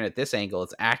you turn at this angle,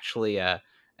 it's actually an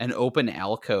open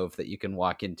alcove that you can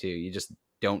walk into. You just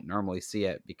don't normally see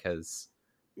it because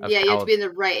you have to be in the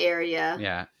right area.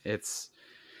 Yeah, it's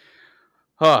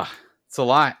a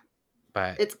lot,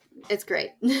 but it's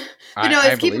great. But no,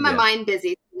 it's keeping my mind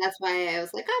busy. That's why I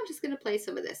was like, I'm just gonna play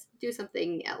some of this, do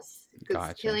something else,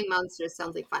 because killing monsters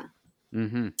sounds like fun.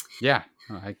 Mm-hmm. Yeah,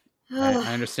 I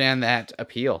understand that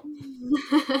appeal.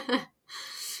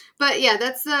 But yeah,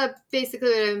 that's basically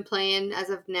what I've been playing as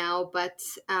of now. But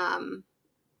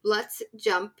let's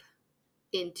jump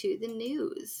into the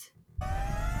news.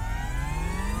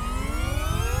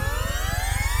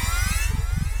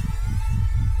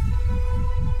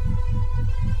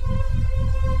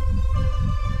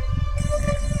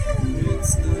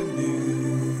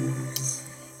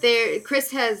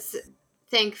 Chris has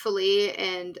thankfully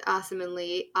and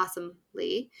awesomely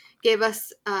gave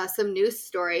us some news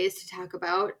stories to talk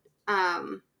about.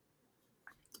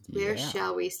 Where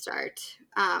shall we start?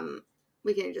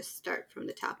 We can just start from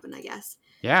the top one, I guess.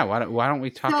 Yeah, why don't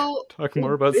we talk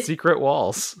more about secret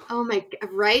walls? Oh my,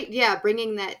 right? Yeah,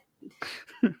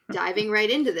 diving right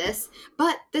into this.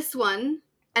 But this one,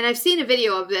 and I've seen a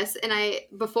video of this, and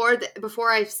before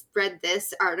I read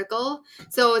this article,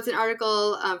 so it's an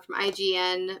article from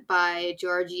IGN by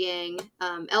George Yang.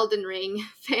 Elden Ring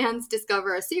fans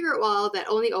discover a secret wall that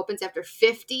only opens after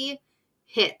 50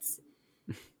 hits.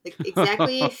 Like,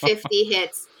 exactly 50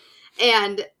 hits.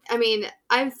 And I mean,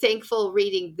 I'm thankful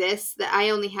reading this that I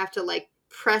only have to like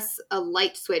press a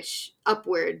light switch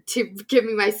upward to give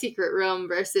me my secret room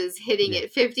versus hitting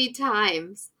it 50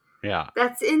 times. Yeah.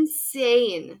 That's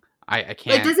insane. I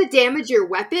can't. Like, does it damage your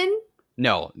weapon?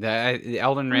 No, the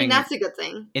Elden Ring. I mean, that's a good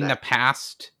thing. In the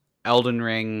past, Elden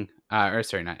Ring, not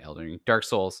Elden Ring, Dark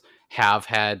Souls have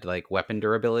had like weapon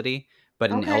durability,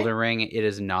 but in Elden Ring, it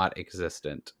is not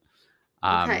existent.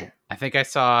 I think I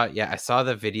saw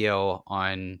the video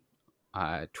on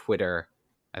Twitter.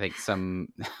 I think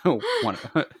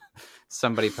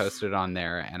somebody posted on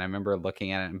there, and I remember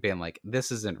looking at it and being like,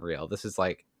 "This isn't real. This is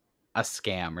like a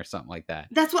scam or something like that."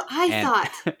 That's what I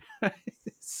thought.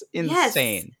 It's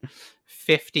insane.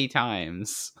 50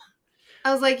 times.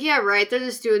 I was like, yeah, right. They're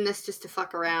just doing this just to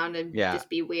fuck around and just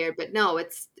be weird. But no,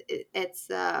 it's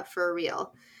for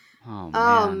real.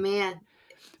 Oh man.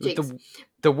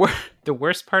 The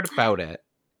worst part about it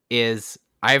is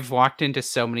I've walked into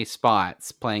so many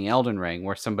spots playing Elden Ring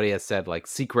where somebody has said like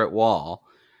secret wall,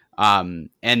 and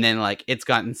then like it's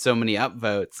gotten so many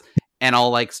upvotes, and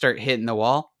I'll like start hitting the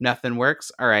wall, nothing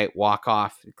works. All right, walk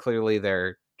off. Clearly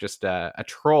they're just a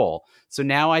troll. So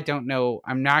now I don't know.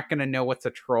 I'm not gonna know what's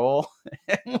a troll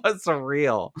and what's a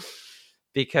real,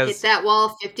 because hit that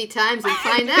wall 50 times and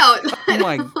find out. Oh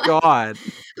my god!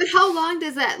 But how long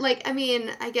does that? Like, I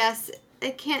mean, I guess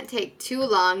it can't take too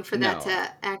long for that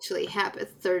to actually happen.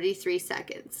 33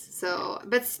 seconds. So,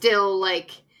 but still,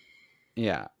 like,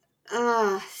 yeah.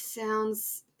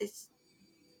 Sounds it's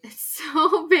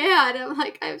so bad. I'm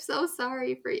like, I'm so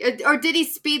sorry for you. Or did he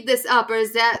speed this up, or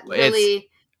is that really?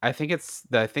 I think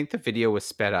the video was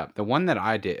sped up. The one that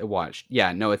I watched,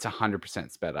 it's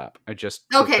 100% sped up. I just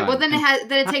well then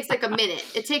it takes like a minute.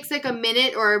 It takes like a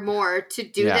minute or more to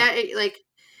do that. Like,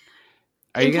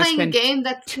 in playing a game,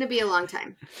 that's going to be a long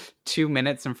time. 2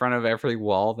 minutes in front of every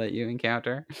wall that you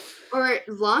encounter, or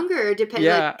longer, depending.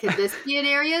 Yeah. Like, could this be an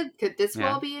area? Could this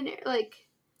wall be an area? Like,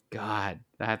 God,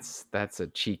 that's a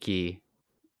cheeky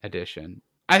addition.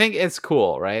 I think it's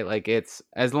cool, right? Like, it's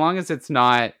as long as it's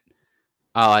not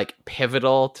like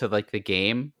pivotal to like the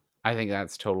game, I think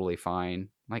that's totally fine.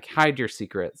 Like, hide your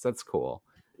secrets. That's cool.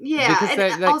 Yeah,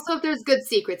 and also if there's good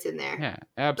secrets in there. Yeah,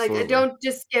 absolutely. Like, don't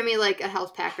just give me like a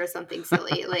health pack or something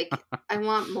silly. Like, I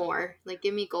want more. Like,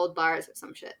 give me gold bars or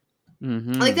some shit.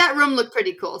 Mm-hmm. Like, that room looked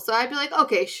pretty cool, so I'd be like,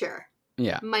 okay, sure.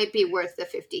 Yeah, might be worth the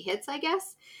 50 hits, I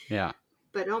guess. Yeah,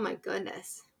 but oh my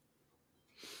goodness,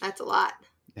 that's a lot.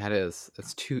 That's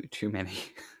too many.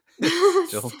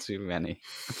 Still too many.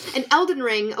 And Elden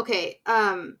Ring, okay,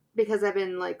 because I've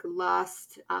been like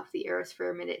lost off the earth for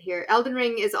a minute here. Elden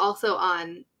Ring is also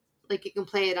on, like, you can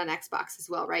play it on Xbox as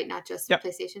well, right? Not just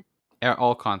PlayStation?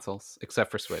 All consoles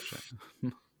except for Switch.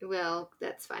 Well,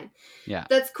 that's fine. Yeah.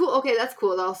 That's cool. Okay, that's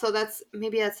cool though. So that's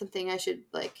something I should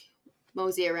like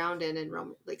mosey around in and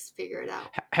like figure it out.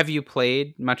 Have you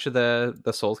played much of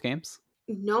the Souls games?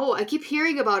 No, I keep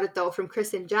hearing about it though from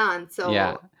Chris and John. So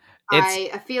yeah.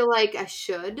 I feel like I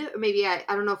should. Maybe I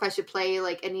don't know if I should play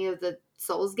like any of the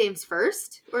Souls games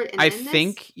first, I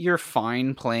think you're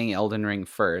fine playing Elden Ring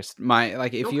first.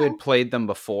 If you had played them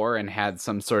before and had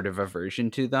some sort of aversion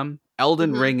to them,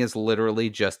 Elden Ring is literally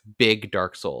just big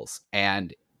Dark Souls.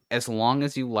 And as long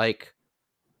as you like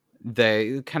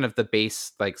the kind of the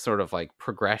base, like sort of like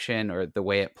progression or the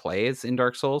way it plays in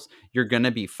Dark Souls, you're gonna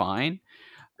be fine.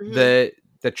 The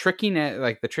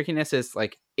trickiness is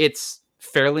like it's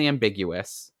fairly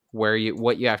ambiguous what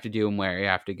you have to do and where you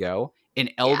have to go. In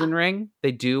Elden Ring,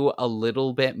 they do a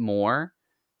little bit more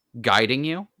guiding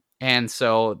you. And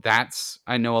so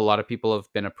I know a lot of people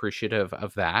have been appreciative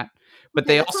of that, but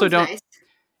they also don't. Nice.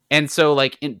 And so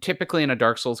like typically in a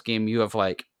Dark Souls game, you have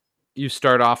like, you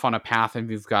start off on a path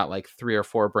and you've got like 3 or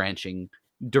 4 branching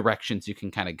directions you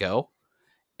can kind of go.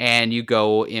 And you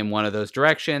go in one of those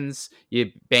directions,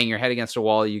 you bang your head against a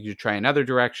wall, you try another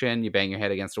direction, you bang your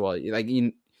head against a wall. Like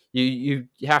you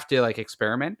have to like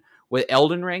experiment. With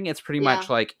Elden Ring, it's pretty much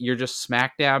like you're just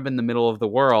smack dab in the middle of the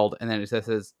world, and then it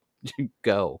says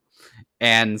go.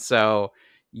 And so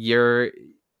you're,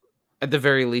 at the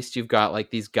very least, you've got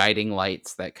like these guiding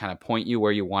lights that kind of point you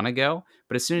where you want to go.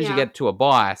 But as soon as you get to a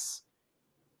boss,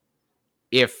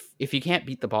 if you can't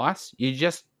beat the boss, you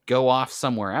just go off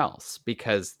somewhere else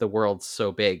because the world's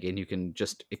so big and you can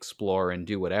just explore and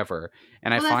do whatever.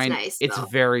 And I find it's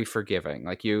very forgiving.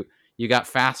 Like you got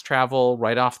fast travel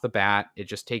right off the bat. It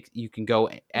just takes, you can go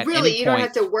at any point. You don't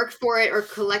have to work for it or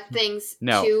collect things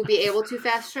to be able to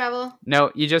fast travel?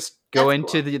 No, you just go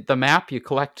into the map, you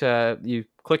collect, you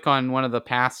click on one of the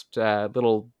past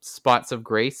little spots of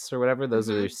grace or whatever. Those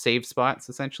are save spots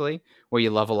essentially where you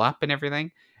level up and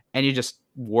everything. And you just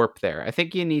warp there. I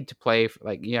think you need to play,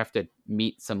 like, you have to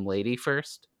meet some lady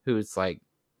first who's like,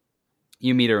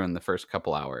 you meet her in the first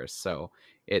couple hours, so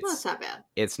Well, that's not bad.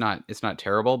 it's not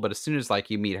terrible. But as soon as like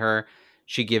you meet her,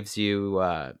 she gives you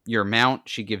your mount,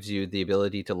 she gives you the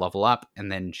ability to level up,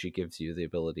 and then she gives you the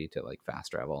ability to like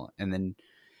fast travel, and then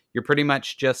you're pretty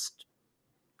much just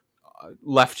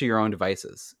left to your own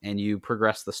devices, and you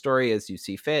progress the story as you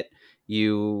see fit.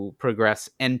 You progress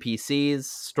NPCs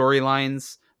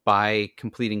storylines by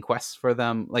completing quests for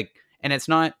them, like, and it's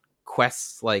not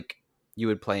quests like you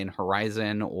would play in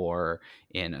Horizon or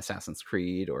in Assassin's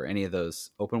Creed or any of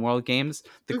those open world games.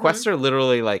 The quests are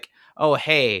literally like, oh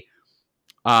hey,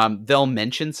 they'll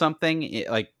mention something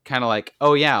like, kind of like,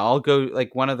 oh yeah, I'll go,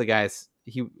 like, one of the guys,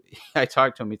 he I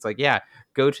talked to him, he's like, yeah,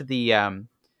 go to the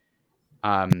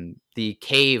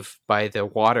cave by the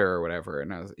water or whatever,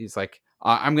 and he's like,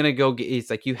 I'm gonna go get, he's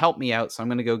like, you help me out, so I'm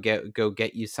gonna go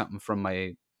get you something from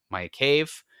my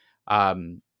cave.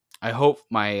 I hope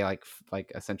my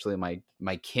like essentially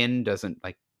my kin doesn't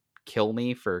like kill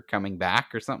me for coming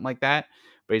back or something like that,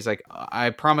 but he's like,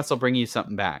 I promise I'll bring you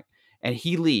something back. And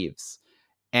he leaves,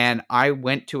 and I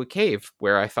went to a cave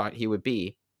where I thought he would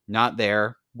be, not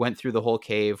there, went through the whole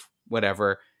cave,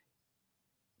 whatever.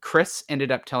 Chris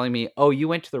ended up telling me, oh, you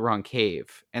went to the wrong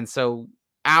cave. And so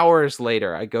hours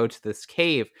later, I go to this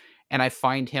cave and I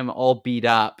find him all beat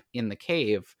up in the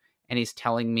cave. And he's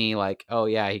telling me like, oh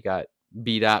yeah, he got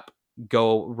beat up.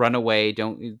 Go run away.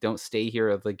 Don't stay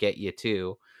here. They'll get you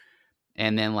too.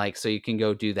 And then like, so you can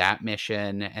go do that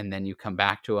mission, and then you come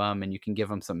back to him and you can give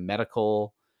him some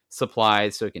medical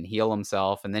supplies so he can heal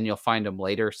himself. And then you'll find him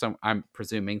later. I'm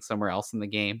presuming somewhere else in the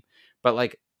game. But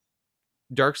like,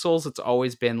 Dark Souls, it's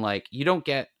always been like, you don't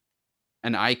get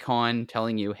an icon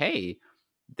telling you, hey,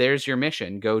 there's your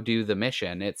mission, go do the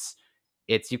mission. It's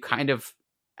you kind of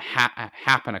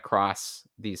happen across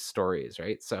these stories,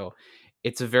 right? So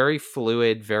it's a very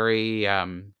fluid, very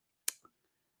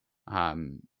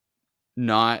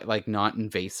not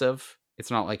invasive.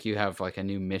 It's not like you have like a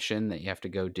new mission that you have to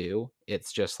go do.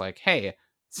 It's just like, hey,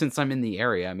 since I'm in the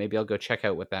area, maybe I'll go check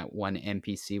out what that one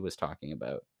NPC was talking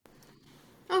about.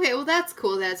 Okay, well that's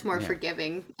cool. That's more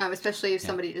forgiving, especially if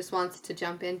somebody just wants to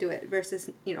jump into it versus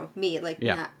me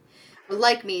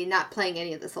not playing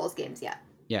any of the Souls games yet.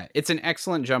 Yeah, it's an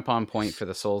excellent jump on point for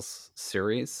the Souls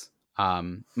series.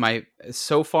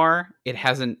 So far it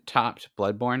hasn't topped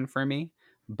Bloodborne for me,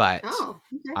 but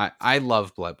I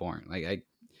love Bloodborne.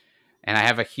 And I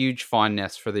have a huge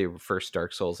fondness for the first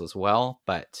Dark Souls as well,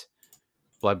 but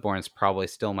Bloodborne is probably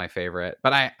still my favorite.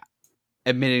 But I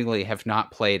admittedly have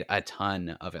not played a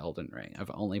ton of Elden Ring.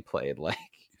 I've only played like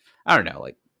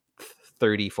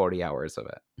 30, 40 hours of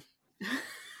it.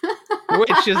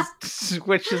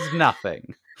 which is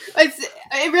nothing.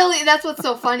 That's what's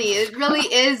so funny. It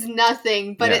really is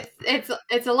nothing, but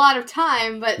it's a lot of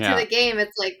time, but to the game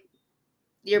it's like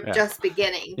you're just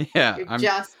beginning. Yeah. You're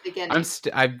just beginning.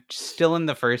 I'm still in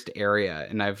the first area,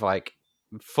 and I've like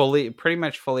pretty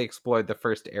much fully explored the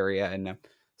first area, and I'm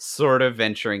sort of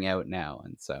venturing out now,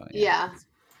 and so it's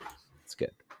good.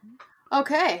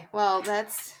 Okay, well,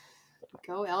 that's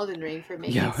go Elden Ring for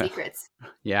making secrets.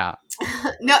 Yeah.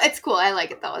 No, it's cool. I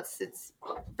like it though. It's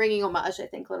bringing homage, I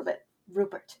think, a little bit.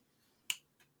 Rupert.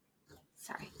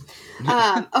 Sorry.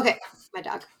 Okay, my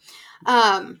dog.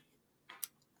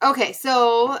 Okay,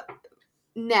 so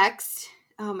next.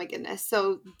 Oh my goodness.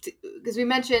 So, because we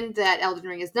mentioned that Elden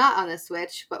Ring is not on the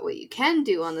Switch, but what you can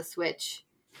do on the Switch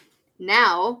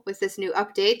now with this new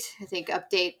update, I think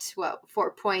update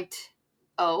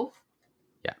 4.0.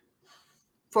 Yeah.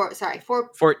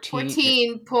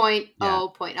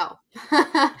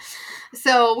 14.0.0.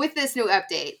 So with this new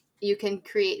update, you can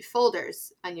create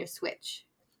folders on your Switch.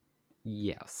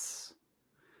 Yes.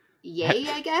 Yay,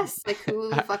 I guess. Like,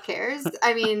 who the fuck cares?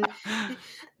 I mean,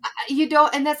 you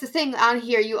don't, and that's the thing on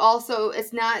here. You also,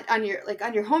 it's not on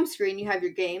your home screen. You have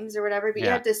your games or whatever, but you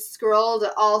have to scroll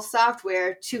to all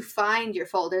software to find your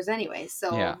folders anyway.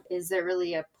 So, is there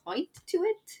really a point to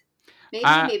it? Maybe,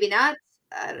 maybe not.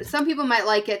 Some people might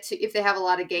like it if they have a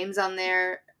lot of games on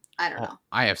there. I don't know.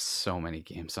 I have so many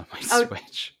games on my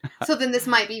Switch. So then this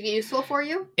might be useful for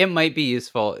you? It might be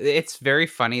useful. It's very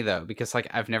funny though, because like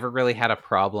I've never really had a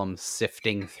problem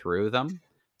sifting through them,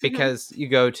 because you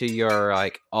go to your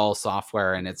like all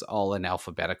software and it's all in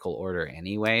alphabetical order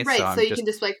anyway. Right, so you can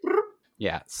just like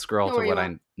scroll to what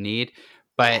I need.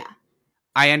 But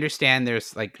I understand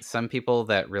there's like some people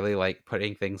that really like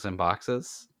putting things in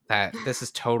boxes. That this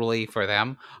is totally for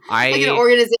them. Like an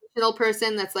organizational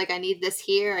person that's like, I need this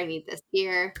here, I need this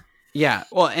here. Yeah,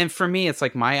 well, and for me, it's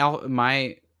like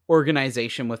my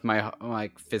organization with my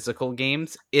like physical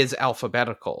games is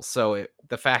alphabetical. So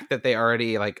the fact that they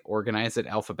already like organize it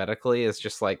alphabetically is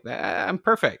just like, I'm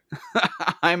perfect.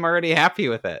 I'm already happy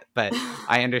with it. But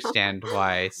I understand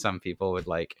why some people would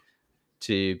like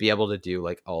to be able to do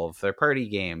like all of their party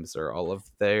games or all of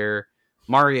their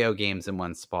Mario games in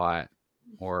one spot,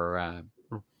 or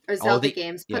Zelda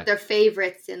games. Put their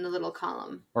favorites in the little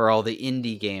column, or all the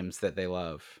indie games that they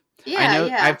love. Yeah, I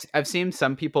know I've seen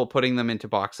some people putting them into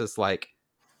boxes like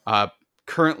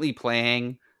currently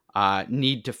playing,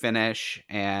 need to finish,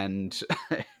 and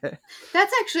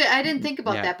that's actually, I didn't think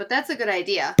about that, but that's a good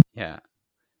idea. Yeah.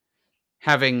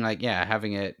 Having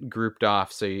it grouped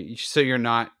off so you're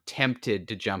not tempted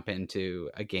to jump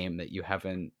into a game that you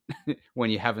haven't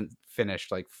when you haven't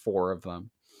finished like 4 of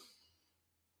them.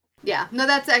 Yeah, no,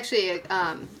 that's actually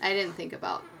I didn't think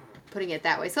about putting it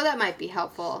that way, so that might be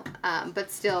helpful. But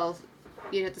still,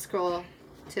 you have to scroll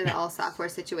to the all software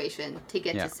situation to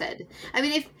get to said. I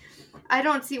mean, if I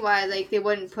don't see why like they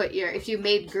wouldn't put if you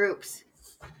made groups,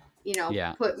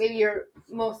 put maybe your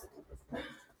most.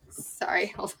 Sorry,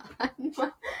 hold on.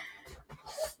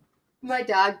 My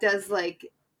dog does like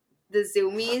the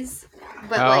zoomies,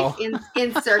 but like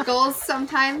in circles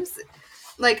sometimes,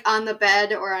 like on the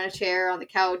bed or on a chair or on the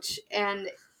couch, and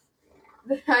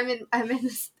I'm in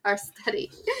our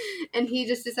study, and he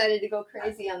just decided to go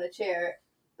crazy on the chair,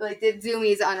 like did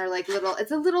zoomies on our like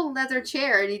it's a little leather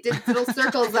chair, and he did little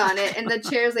circles on it, and the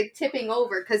chair's like tipping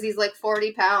over because he's like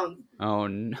 40 pounds. Oh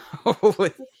no.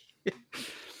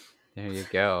 There you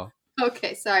go.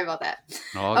 Okay, sorry about that.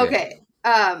 Okay.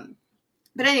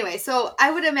 But anyway, so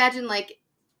I would imagine like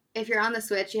if you're on the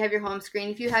Switch, you have your home screen.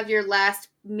 If you have your last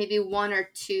maybe 1 or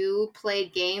 2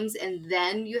 played games and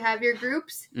then you have your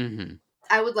groups,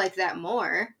 I would like that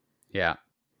more. Yeah.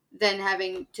 Than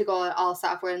having to go all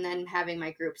software and then having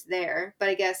my groups there. But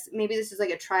I guess maybe this is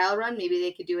like a trial run. Maybe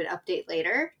they could do an update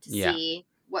later to see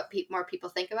what more people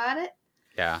think about it.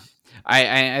 Yeah.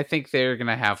 I think they're going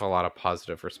to have a lot of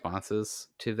positive responses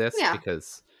to this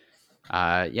because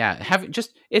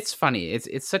it's funny.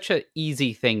 It's such an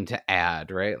easy thing to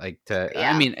add, right? Like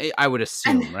I mean, I would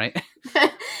assume, right?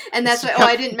 And that's why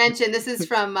I didn't mention this is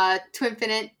from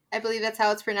Twinfinite, I believe that's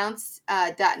how it's pronounced,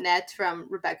 .net from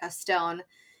Rebecca Stone.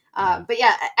 But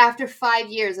yeah, after 5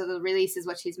 years of the release is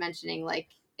what she's mentioning. Like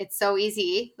it's so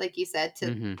easy, like you said,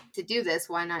 to do this.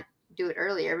 Why not do it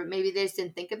earlier? But maybe they just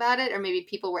didn't think about it, or maybe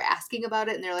people were asking about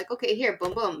it and they're like, okay, here,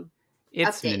 boom, boom.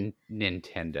 It's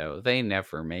Nintendo. They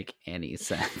never make any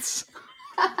sense.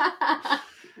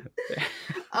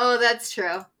 Oh, that's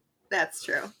true. That's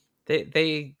true.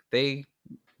 They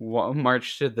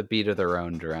march to the beat of their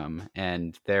own drum,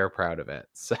 and they're proud of it.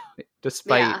 So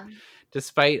despite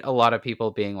a lot of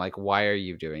people being like, why are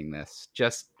you doing this?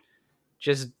 Just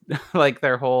like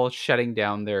their whole shutting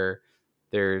down their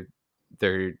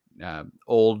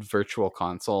old virtual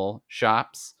console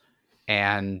shops,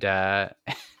 and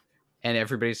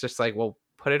everybody's just like, well,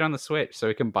 put it on the Switch so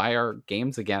we can buy our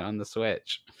games again on the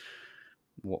Switch.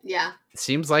 Well,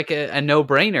 seems like a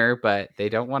no-brainer, but they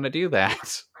don't want to do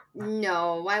that.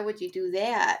 No, why would you do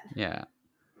that? Yeah,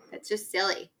 that's just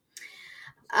silly.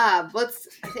 Yep.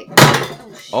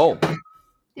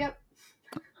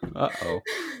 Uh-oh.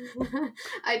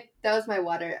 That was my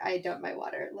water. I dumped my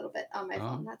water a little bit on my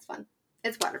phone. That's fun.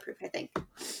 It's waterproof, I think.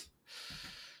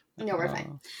 No, we're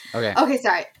fine. Okay,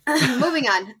 sorry. Moving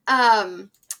on.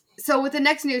 So with the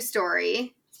next news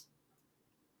story,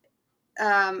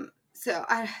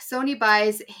 Sony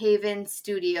buys Haven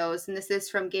Studios, and this is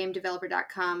from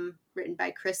GameDeveloper.com, written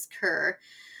by Chris Kerr.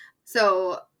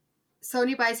 So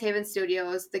Sony buys Haven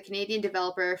Studios, the Canadian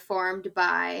developer formed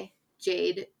by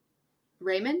Jade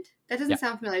Raymond. That doesn't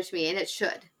sound familiar to me, and it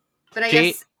should. But I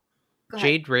guess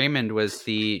Jade Raymond was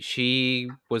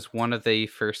one of the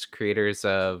first creators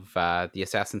of the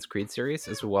Assassin's Creed series,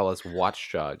 as well as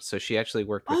Watch Dogs. So she actually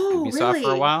worked with Ubisoft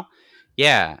for a while.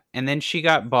 Yeah, and then she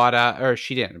got bought up, or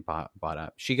she didn't bought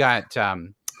up. She got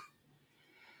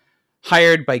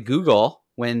hired by Google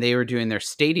when they were doing their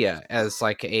Stadia as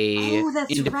like a... Oh,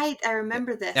 that's right. I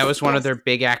remember this. That was one of their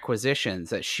big acquisitions,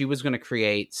 that she was going to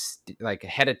create, like,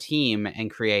 head a team and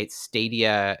create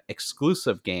Stadia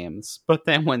exclusive games. But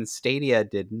then when Stadia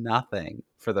did nothing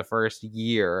for the first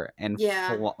year and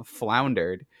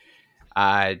floundered,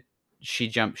 she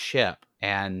jumped ship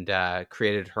and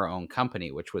created her own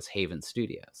company, which was Haven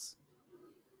Studios.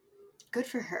 Good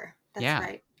for her. That's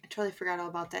right. I totally forgot all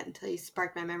about that until you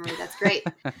sparked my memory. That's great.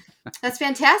 That's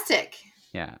fantastic.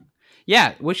 Yeah,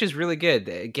 which is really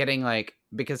good. Getting like,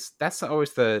 because that's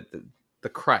always the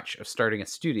crutch of starting a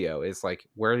studio is like,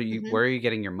 where are you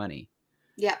getting your money?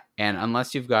 Yeah. And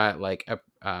unless you've got like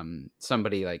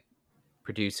somebody like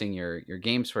producing your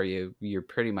games for you, you're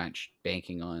pretty much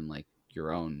banking on like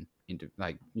your own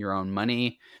your own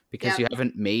money, because you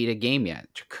haven't made a game yet.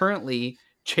 Currently,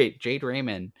 Jade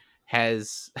Raymond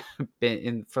has been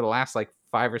in for the last like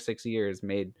 5 or 6 years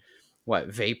made what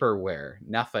vaporware,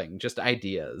 nothing, just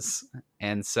ideas.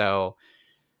 And so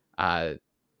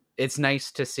it's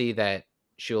nice to see that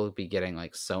she'll be getting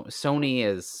like Sony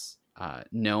is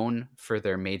known for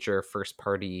their major first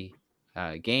party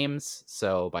games.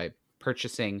 So by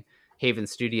purchasing Haven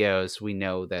Studios, we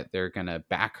know that they're gonna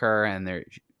back her, and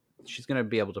she's gonna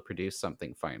be able to produce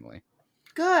something finally.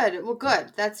 Good. Well,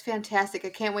 good. That's fantastic. I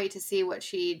can't wait to see what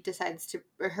she decides to,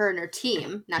 her and her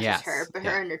team, not just her, but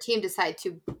her and her team decide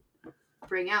to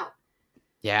bring out.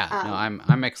 Yeah. No,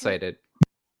 I'm excited.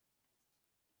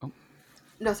 Oh.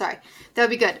 No, sorry. That would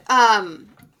be good.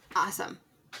 Awesome.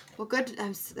 Well, good.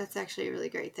 That's actually a really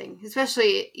great thing,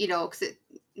 especially, you know, because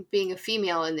being a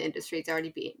female in the industry is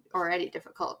already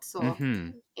difficult. So,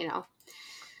 you know,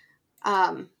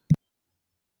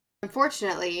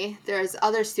 unfortunately, there's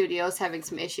other studios having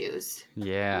some issues.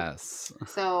 Yes.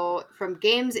 So from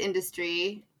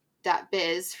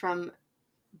gamesindustry.biz from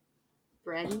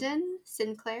Brendan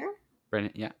Sinclair.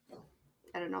 Brendan, yeah.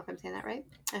 I don't know if I'm saying that right.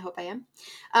 I hope I am.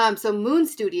 So Moon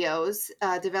Studios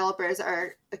developers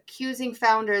are accusing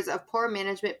founders of poor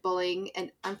management, bullying,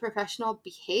 and unprofessional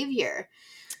behavior.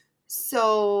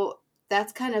 So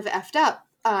that's kind of effed up.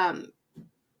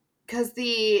 Because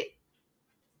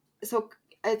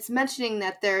it's mentioning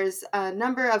that there's a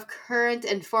number of current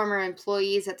and former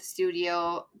employees at the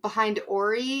studio behind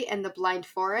Ori and the Blind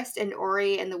Forest and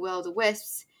Ori and the Will of the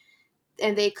Wisps.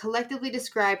 And they collectively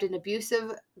described an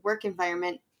abusive work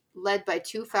environment led by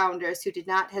two founders who did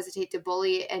not hesitate to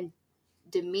bully and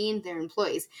demean their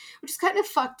employees, which is kind of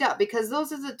fucked up because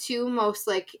those are the two most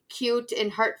like cute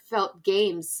and heartfelt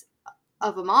games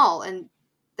of them all. And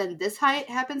then this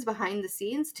happens behind the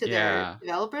scenes to their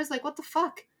developers. Like, what the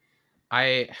fuck?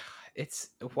 It's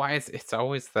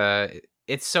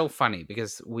so funny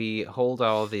because we hold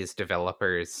all these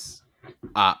developers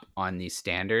up on these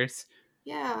standards.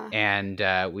 Yeah. And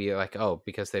we are like, oh,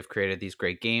 because they've created these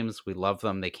great games, we love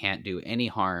them, they can't do any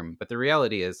harm. But the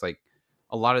reality is, like,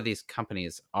 a lot of these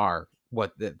companies are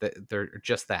they're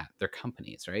just that. They're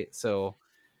companies, right? So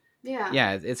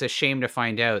yeah, it's a shame to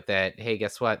find out that, hey,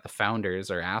 guess what? The founders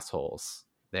are assholes.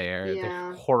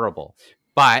 They're horrible.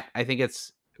 But I think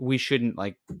we shouldn't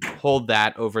like hold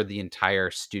that over the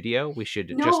entire studio. We should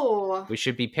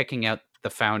be picking out the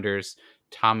founders,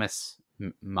 Thomas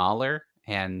Mahler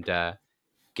and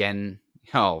Gennady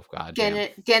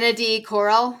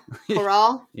Coral.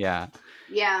 Yeah.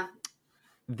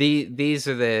 These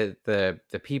are the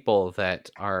people that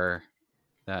are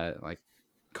like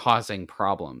causing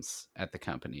problems at the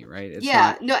company, right?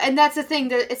 And that's the thing.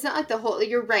 It's not like the whole.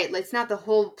 You're right. It's not the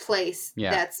whole place.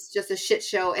 That's just a shit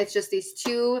show. It's just these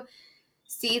two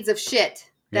seeds of shit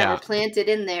that are planted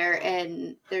in there,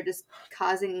 and they're just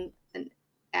causing an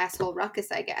asshole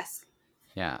ruckus, I guess.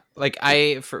 Yeah, like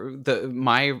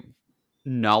my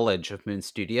knowledge of Moon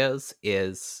Studios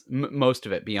is most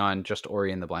of it beyond just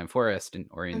Ori and the Blind Forest and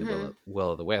Ori and the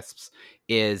Will of the Wisps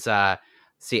is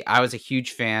see, I was a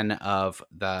huge fan of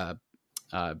the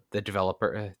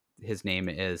developer. His name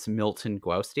is Milton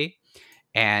Gwosty,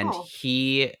 and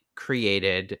he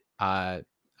created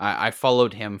I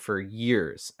followed him for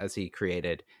years as he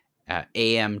created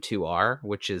AM2R,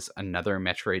 which is another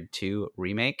Metroid 2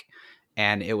 remake.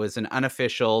 And it was an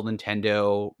unofficial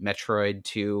Nintendo Metroid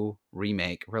 2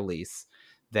 remake release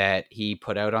that he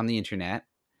put out on the internet,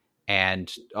 and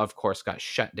of course got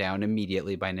shut down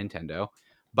immediately by Nintendo.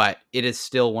 But it is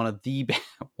still one of the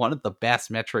best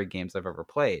Metroid games I've ever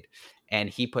played. And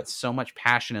he put so much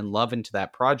passion and love into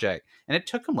that project, and it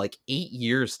took him like 8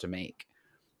 years to make.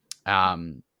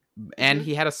 And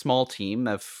he had a small team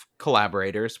of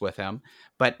collaborators with him.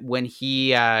 But when he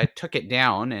took it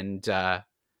down and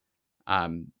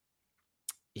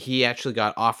he actually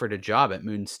got offered a job at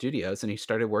Moon Studios, and he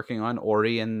started working on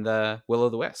Ori and the Will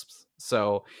of the Wisps.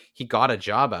 So he got a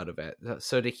job out of it.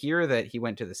 So to hear that he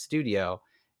went to the studio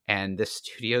and the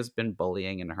studio's been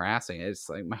bullying and harassing, it's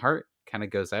like my heart kind of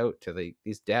goes out to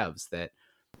these devs that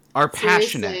are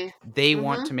passionate. Seriously. They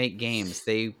want to make games.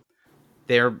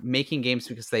 They're making games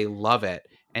because they love it.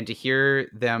 And to hear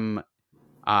them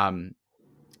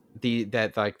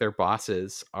that like their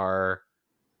bosses are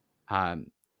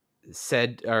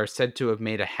said to have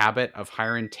made a habit of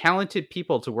hiring talented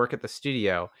people to work at the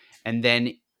studio and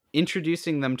then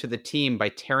introducing them to the team by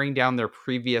tearing down their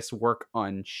previous work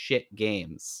on shit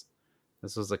games.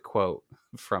 This was a quote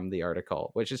from the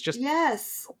article, which is just,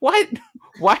 yes. What?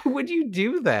 Why would you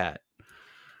do that?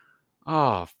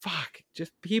 Oh fuck!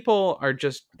 Just people are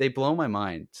just they blow my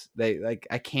mind. They like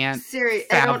I can't Serious.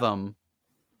 fathom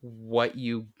what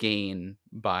you gain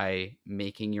by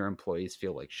making your employees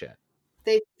feel like shit.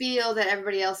 They feel that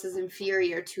everybody else is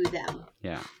inferior to them.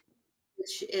 Yeah.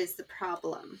 Which is the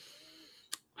problem.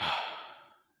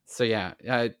 So yeah,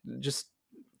 just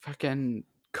fucking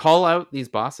call out these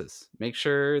bosses. Make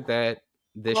sure that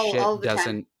this shit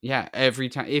doesn't. Yeah, every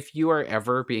time. If you are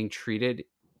ever being treated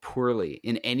poorly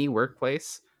in any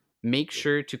workplace, make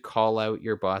sure to call out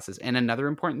your bosses. And another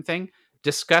important thing,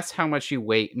 discuss how much you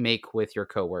make with your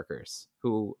coworkers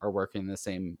who are working in the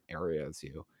same area as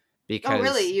you. Because, oh,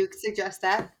 really? You suggest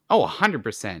that? Oh,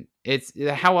 100%. It's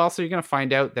how else are you going to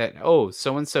find out that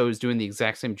so and so is doing the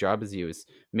exact same job as you, is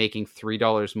making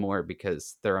 $3 more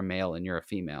because they're a male and you're a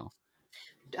female,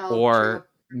 or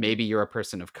true. maybe you're a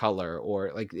person of color,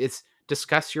 or like it's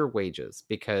discuss your wages,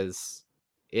 because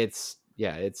it's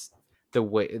the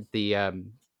way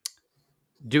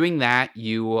doing that,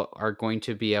 you are going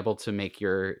to be able to make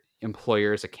your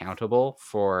employers accountable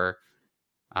for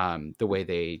the way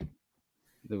they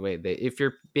if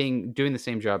you're doing the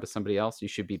same job as somebody else, you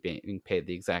should be being paid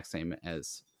the exact same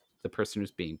as the person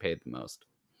who's being paid the most.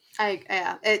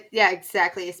 Yeah,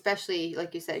 exactly. Especially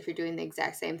like you said, if you're doing the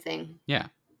exact same thing. Yeah,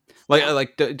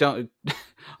 like don't.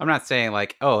 I'm not saying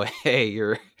like, oh, hey,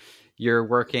 you're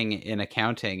working in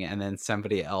accounting and then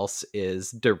somebody else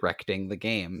is directing the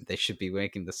game, they should be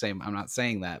making the same. I'm not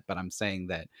saying that, but I'm saying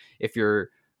that if you're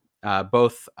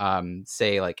both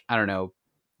say, like, I don't know,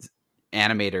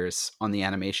 animators on the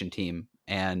animation team,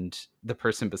 and the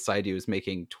person beside you is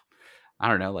making I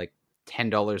don't know, like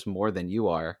 $10 more than you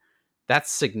are, that's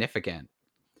significant.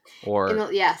 Or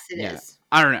yes, it is.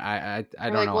 I don't know. I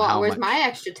don't like, know well, how where's much. my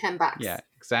extra $10? Yeah,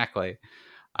 exactly.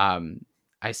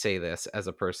 I say this as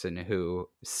a person who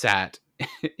sat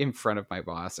in front of my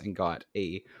boss and got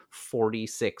a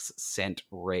 46-cent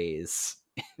raise,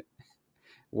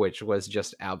 which was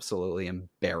just absolutely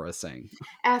embarrassing.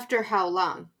 After how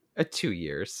long? 2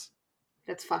 years.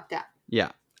 That's fucked up.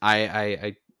 Yeah,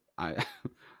 I've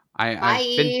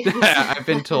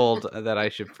been told that I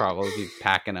should probably be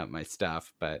packing up my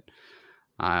stuff, but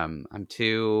I'm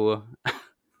too.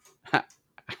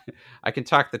 I can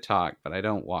talk the talk, but I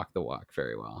don't walk the walk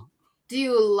very well. Do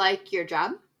you like your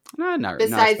job? Not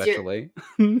especially.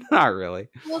 Not really.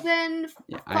 Well, then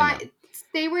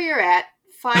stay where you're at.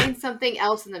 Find something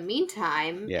else in the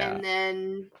meantime, and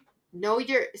then know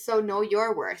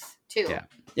your worth too. Yeah.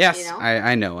 Yes, you know?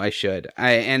 I know I should.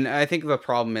 I think the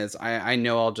problem is I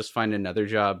know I'll just find another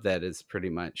job that is pretty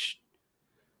much,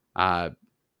 I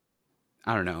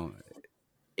don't know.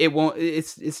 It won't.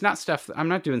 It's not stuff. I'm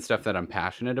not doing stuff that I'm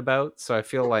passionate about. So I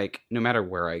feel like no matter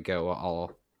where I go,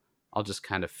 I'll just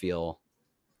kind of feel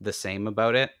the same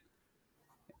about it.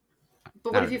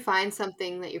 But what if you find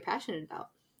something that you're passionate about?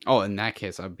 Oh, in that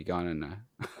case, I'd be gone in a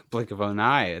blink of an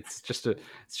eye. It's just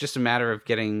a matter of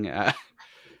getting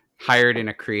hired in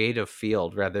a creative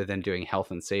field rather than doing health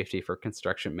and safety for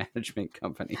construction management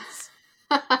companies.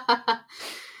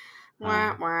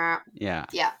 Yeah.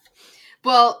 Yeah.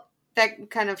 Well, that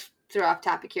kind of threw off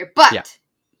topic here, but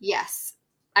yes,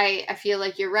 I feel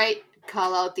like you're right.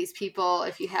 Call out these people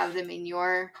if you have them in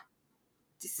your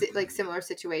like similar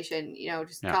situation. You know,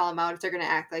 just call them out if they're going to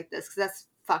act like this, because that's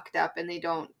fucked up, and they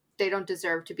don't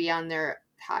deserve to be on their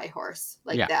high horse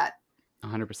like that.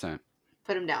 100%.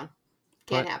 Put them down.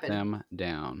 Can't happen. Put them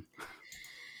down.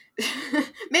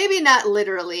 Maybe not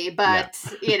literally, but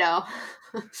you know,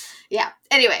 yeah.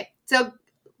 Anyway, so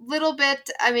little bit.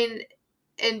 I mean,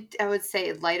 and I would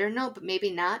say lighter note, but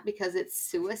maybe not, because it's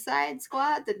Suicide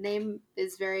Squad. The name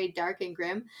is very dark and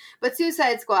grim, but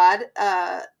Suicide Squad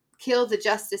killed the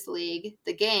Justice League,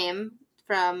 the game,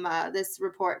 from this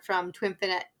report from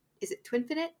Twinfinite. Is it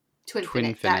Twinfinite?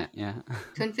 Twinfinite, yeah.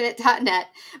 Twinfinite.net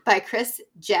by Chris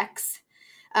Jex.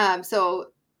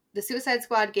 So the Suicide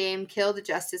Squad game killed the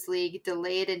Justice League,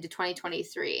 delayed into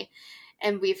 2023.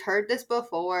 And we've heard this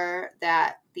before,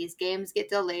 that these games get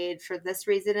delayed for this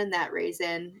reason and that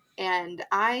reason. And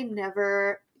I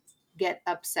never get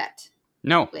upset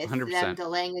with 100%. Them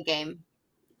delaying a game.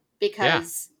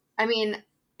 Because, I mean,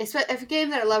 if a game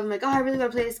that I love, I'm like, oh, I really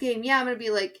want to play this game. Yeah, I'm going to be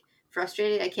like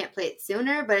frustrated I can't play it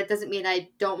sooner, but it doesn't mean I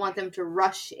don't want them to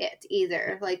rush it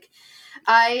either. Like,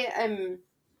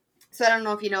 so I don't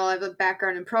know if you know, I have a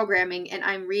background in programming, and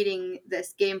I'm reading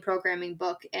this game programming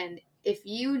book, and if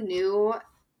you knew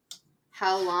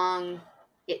how long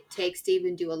it takes to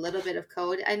even do a little bit of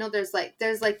code, I know there's like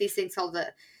these things called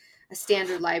a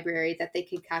standard library that they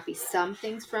can copy some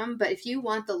things from, but if you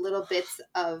want the little bits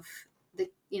of the,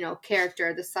 you know,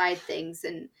 character, the side things,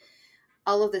 and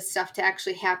all of this stuff to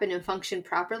actually happen and function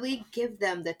properly, give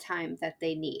them the time that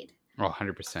they need. Oh,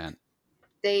 100%.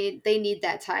 They need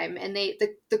that time, and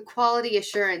the quality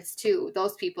assurance too.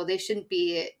 Those people, they shouldn't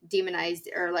be demonized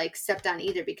or like stepped on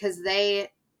either, because they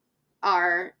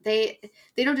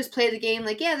don't just play the game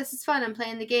like, yeah, this is fun, I'm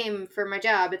playing the game for my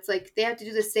job. It's like they have to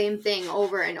do the same thing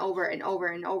over and over and over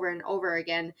and over and over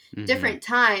again, different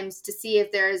times, to see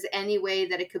if there's any way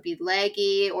that it could be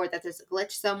laggy or that there's a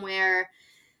glitch somewhere.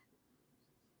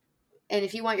 And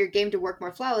if you want your game to work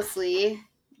more flawlessly,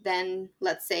 then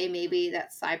let's say maybe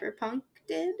that Cyberpunk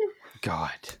did.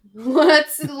 God.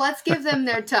 Let's give them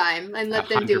their time and let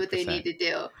them do what they need to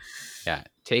do. Yeah,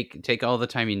 take all the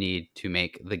time you need to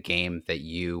make the game that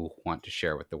you want to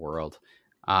share with the world.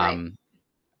 Right.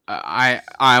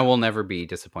 I will never be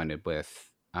disappointed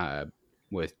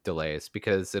with delays,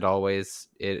 because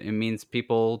it means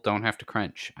people don't have to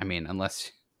crunch. I mean,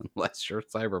 unless you're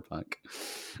Cyberpunk.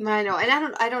 I know,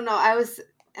 and I don't know.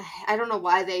 I don't know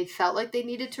why they felt like they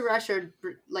needed to rush or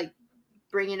like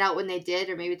bring it out when they did,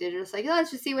 or maybe they're just like, oh,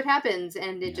 let's just see what happens,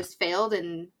 and it just failed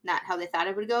and not how they thought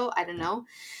it would go. I don't know.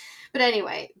 But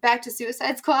anyway, back to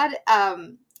Suicide Squad.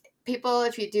 People,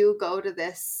 if you do go to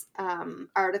this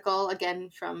article, again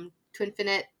from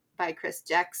Twinfinite by Chris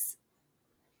Jex,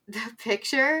 the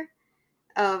picture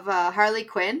of Harley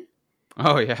Quinn.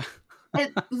 Oh, yeah.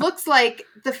 It looks like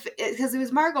because it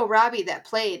was Margot Robbie that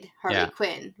played Harley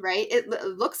Quinn, right? It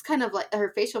looks kind of like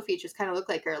her facial features kind of look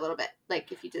like her a little bit. Like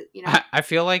if you did, I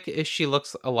feel like she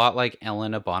looks a lot like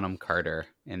Helena Bonham Carter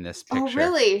in this picture. Oh,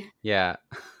 really? Yeah.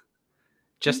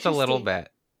 Just a little bit.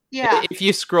 Yeah. If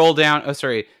you scroll down,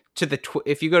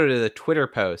 if you go to the Twitter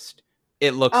post,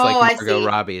 it looks like Margot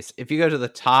Robbie's. If you go to the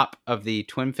top of the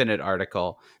Twinfinite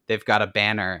article, they've got a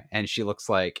banner, and she looks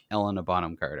like Helena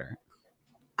Bonham Carter.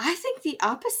 I think the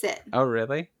opposite. Oh,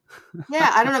 really?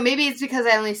 Yeah, I don't know. Maybe it's because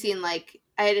I only seen I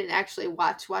didn't actually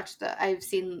watch I've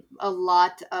seen a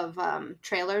lot of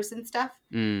trailers and stuff.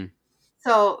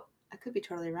 So I could be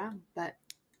totally wrong, but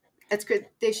it's good.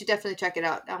 They should definitely check it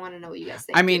out. I want to know what you guys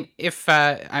think. I mean, if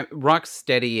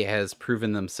Rocksteady has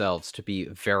proven themselves to be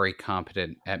very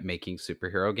competent at making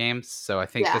superhero games, so I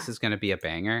think this is going to be a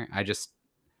banger. I just,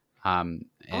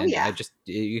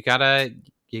 you gotta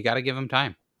give them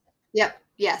time. Yep.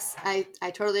 Yes, I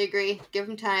totally agree. Give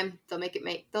them time. They'll make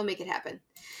it happen.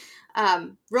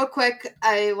 Real quick,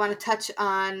 I want to touch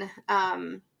on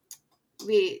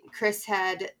Chris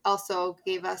had also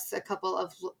gave us a couple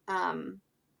of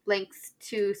links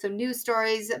to some news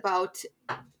stories about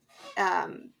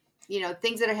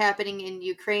things that are happening in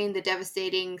Ukraine, the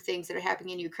devastating things that are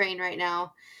happening in Ukraine right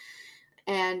now.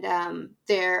 And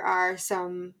there are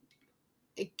some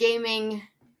gaming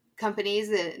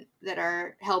companies that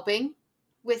are helping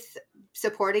with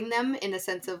supporting them in the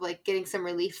sense of like getting some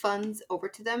relief funds over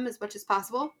to them as much as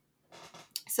possible.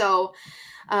 So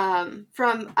from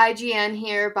IGN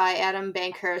here by Adam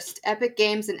Bankhurst, Epic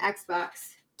Games and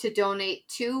Xbox to donate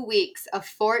 2 weeks of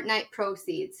Fortnite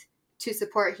proceeds to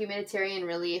support humanitarian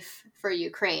relief for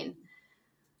Ukraine,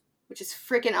 which is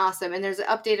freaking awesome. And there's an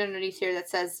update underneath here that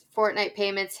says Fortnite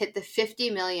payments hit the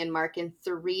 50 million mark in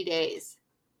 3 days.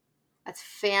 That's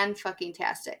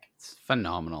fan-fucking-tastic. It's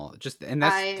phenomenal. And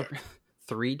that's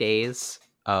 3 days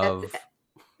of...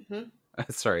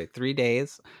 3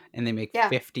 days, and they make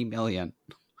 50 million.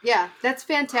 Yeah, that's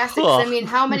fantastic. I mean,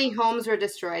 how many homes were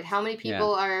destroyed? How many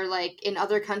people are like in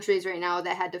other countries right now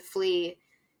that had to flee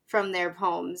from their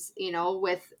homes,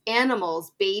 with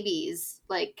animals, babies,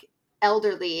 like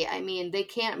elderly? I mean, they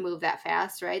can't move that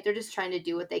fast, right? They're just trying to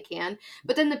do what they can.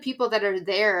 But then the people that are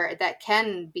there that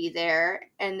can be there,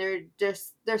 and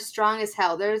they're strong as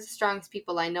hell. They're the strongest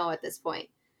people I know at this point.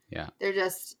 Yeah.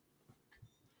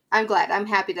 I'm glad. I'm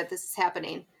happy that this is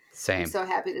happening. Same. I'm so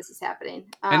happy this is happening.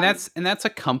 And that's a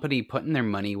company putting their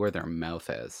money where their mouth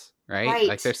is, right?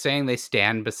 Like they're saying they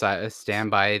stand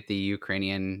by the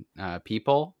Ukrainian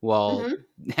people. Well,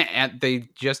 and they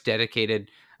just dedicated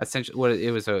essentially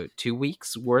it was 2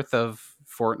 weeks worth of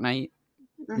Fortnite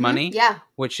money. Yeah.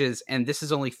 And this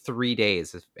is only 3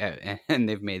 days, and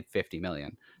they've made 50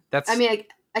 million. I mean,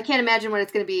 I can't imagine what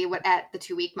it's going to be at the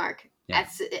 2 week mark. Yeah.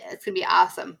 It's gonna be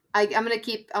awesome. I want to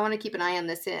keep an eye on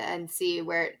this and see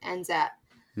where it ends at,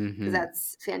 because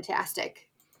that's fantastic.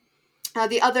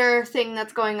 The other thing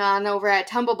that's going on over at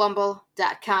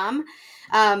humblebumble.com,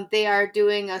 they are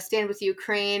doing a Stand With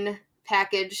Ukraine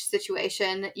package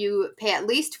situation. You pay at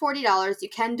least $40. You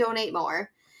can donate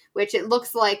more, which it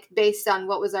looks like based on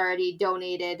what was already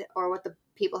donated or what the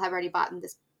people have already bought in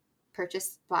this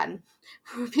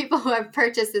people who have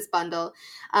purchased this bundle,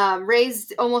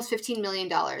 raised almost $15 million.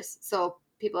 So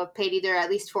people have paid either at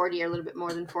least $40 or a little bit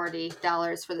more than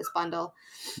 $40 for this bundle.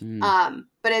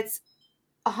 But it's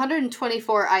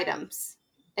 124 items,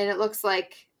 and it looks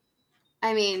like,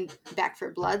 I mean, Back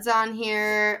 4 Blood's on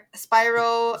here,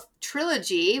 Spyro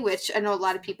Trilogy, which I know a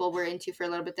lot of people were into for a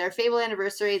little bit there, Fable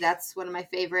Anniversary, that's one of my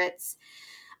favorites.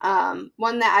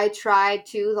 One that I tried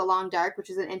too, The Long Dark, which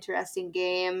is an interesting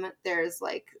game. There's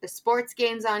like the sports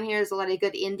games on here. There's a lot of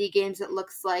good indie games, it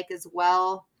looks like, as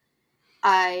well.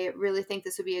 I really think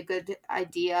this would be a good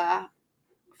idea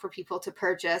for people to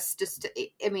purchase.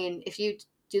 I mean, if you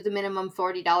do the minimum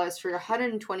 $40 for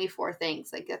 124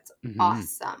 things, like, that's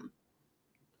awesome.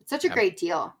 It's such a great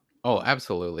deal. Oh,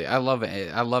 absolutely. I love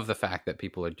it. I love the fact that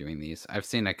people are doing these. I've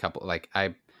seen a couple, like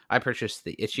I purchased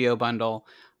the Itch.io bundle,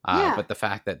 but the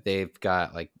fact that they've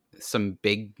got like some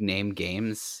big name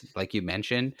games, like you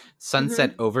mentioned,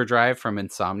 Sunset Overdrive from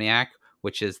Insomniac,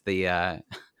 which is the a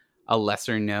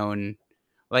lesser known,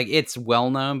 like, it's well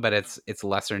known, but it's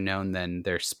lesser known than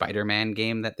their Spider-Man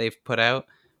game that they've put out.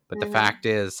 But the fact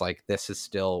is, like, this is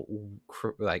still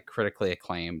like critically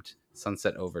acclaimed.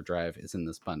 Sunset Overdrive is in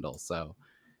this bundle, so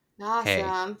awesome. Hey,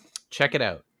 check it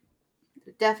out.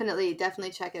 Definitely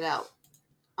check it out.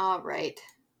 All right.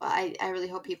 Well, I really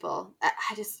hope people.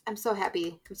 I'm so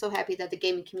happy. I'm so happy that the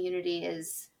gaming community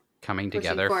is coming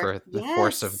together for the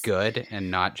force of good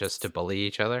and not just to bully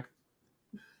each other.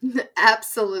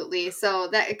 Absolutely. So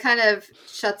that kind of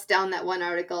shuts down that one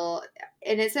article,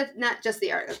 and it said not just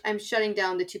the article. I'm shutting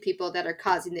down the two people that are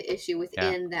causing the issue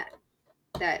within that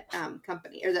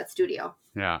company or that studio.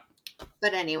 Yeah.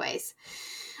 But anyways,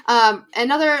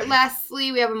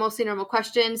 lastly, we have a mostly normal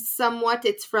question. Somewhat,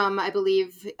 it's from, I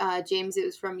believe, James. It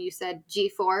was from, you said,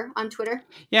 G4 on Twitter.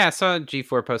 Yeah, I saw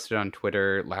G4 posted on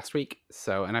Twitter last week.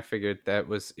 And I figured it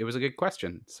was a good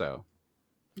question. So.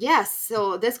 Yes.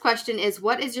 So this question is,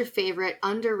 what is your favorite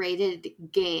underrated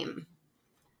game?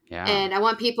 Yeah. And I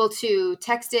want people to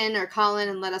text in or call in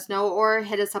and let us know, or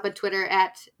hit us up on Twitter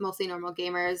at Mostly Normal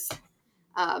Gamers,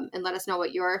 and let us know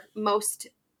what your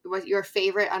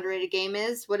favorite underrated game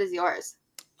is. What is yours?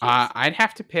 I'd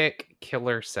have to pick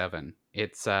Killer 7.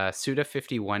 It's a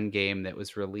Suda51 game that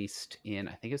was released in,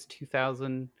 I think it's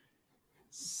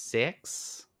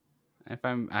 2006. If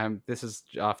I'm this is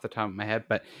off the top of my head,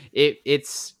 but it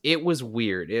was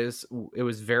weird. It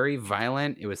was very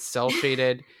violent. It was cell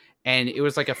shaded, and it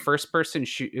was like a first person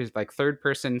shoot. It was like third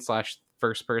person /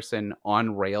 first person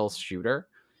on rails shooter.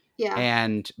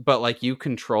 Yeah. But like, you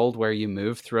controlled where you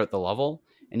moved throughout the level,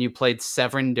 and you played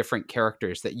 7 different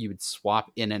characters that you would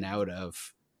swap in and out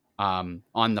of on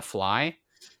the fly,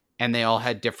 and they all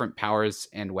had different powers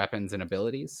and weapons and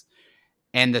abilities.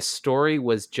 And the story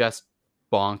was just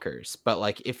bonkers. But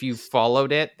like, if you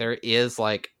followed it, there is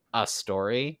like a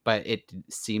story, but it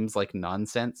seems like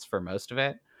nonsense for most of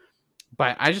it.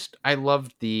 But I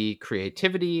loved the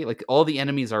creativity. Like, all the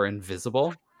enemies are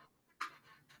invisible,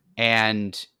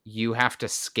 and you have to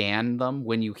scan them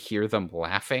when you hear them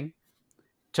laughing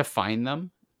to find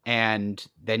them, and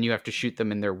then you have to shoot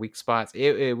them in their weak spots.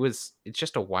 It's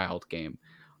just a wild game.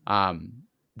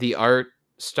 The art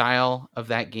style of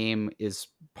that game is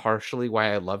partially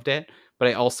why I loved it, but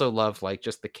I also love like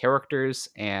just the characters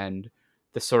and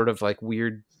the sort of like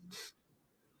weird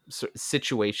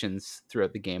situations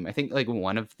throughout the game. I think like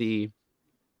one of the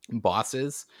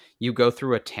bosses, you go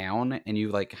through a town and you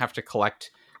like have to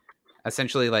collect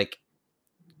essentially like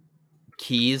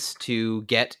keys to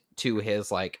get to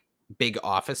his like big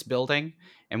office building.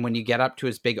 And when you get up to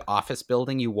his big office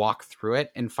building, you walk through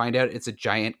it and find out it's a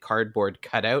giant cardboard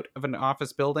cutout of an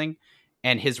office building,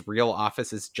 and his real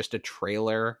office is just a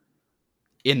trailer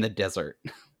in the desert.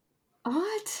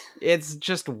 What? It's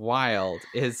just wild.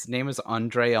 His name is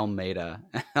Andre Almeida.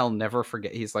 I'll never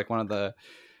forget. He's like one of the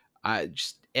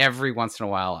just every once in a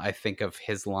while I think of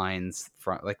his lines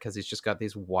from, like, because he's just got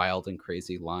these wild and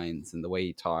crazy lines, and the way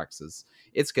he talks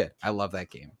it's good. I love that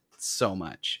game so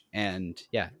much. And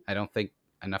yeah, I don't think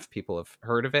enough people have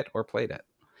heard of it or played it,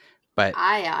 but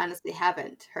I honestly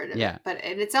haven't heard of it.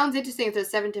 And it sounds interesting if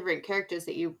there's 7 different characters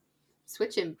that you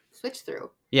switch through.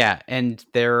 Yeah, and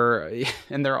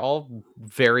they're all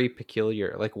very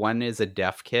peculiar. Like, one is a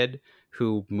deaf kid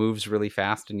who moves really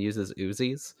fast and uses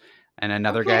Uzis, and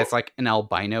another guy's like an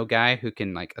albino guy who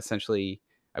can like essentially,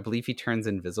 I believe he turns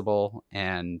invisible,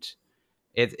 and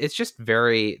it's just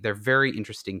they're very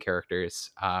interesting characters.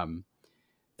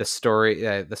 The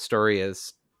story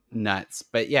is nuts,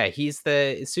 but yeah, he's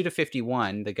the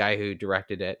Suda51, the guy who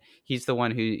directed it. He's the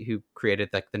one who created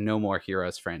like the No More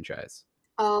Heroes franchise.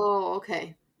 Oh,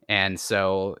 okay. And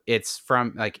so it's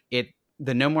from like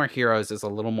the No More Heroes is a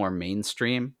little more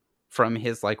mainstream from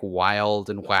his like wild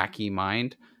and wacky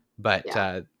mind, but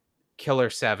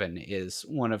Killer 7 is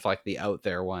one of like the out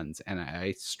there ones, and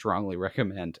I strongly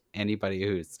recommend anybody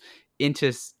who's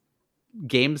into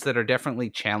games that are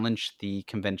definitely challenge the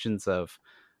conventions of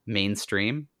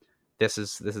mainstream. This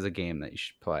is a game that you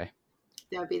should play.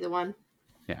 That would be the one.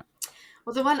 Yeah.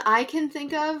 Well, the one I can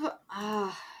think of,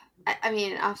 I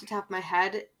mean, off the top of my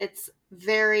head, it's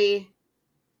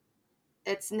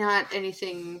not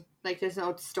anything, like there's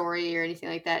no story or anything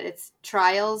like that. It's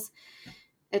Trials.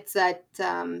 It's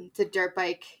it's a dirt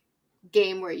bike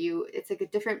game where it's like a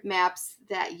different maps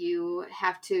that you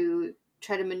have to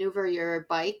try to maneuver your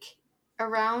bike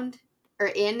around or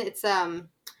in. It's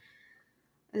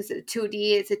is it 2D?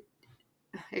 It's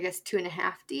I guess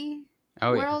 2.5D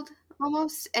world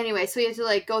almost. Anyway, so you have to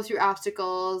like go through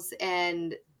obstacles,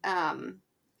 and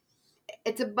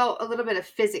it's about a little bit of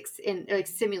physics in like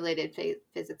simulated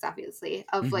physics, obviously,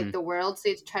 of like the world. So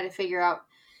you have to try to figure out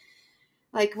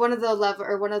like one of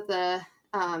the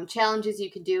challenges you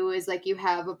could do is like you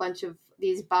have a bunch of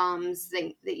these bombs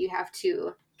that you have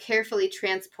to carefully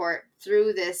transport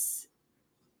through this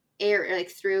air, like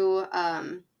through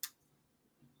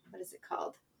what is it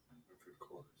called?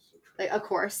 Like a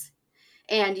course,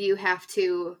 and you have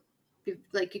to be,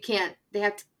 like they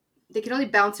can only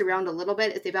bounce around a little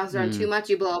bit. If they bounce around too much,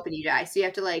 you blow up and you die. So you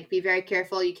have to like be very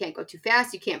careful. You can't go too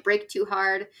fast. You can't brake too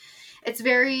hard. It's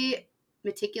very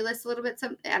meticulous a little bit. I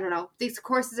don't know. These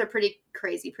courses are pretty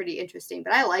crazy, pretty interesting,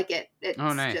 but I like it. It's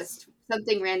nice. Just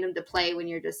something random to play when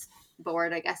you're just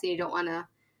bored, I guess, and you don't want to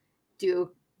do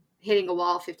hitting a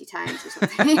wall 50 times or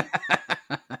something.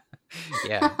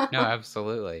 Yeah, no,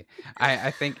 absolutely.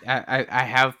 I think I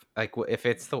have like, if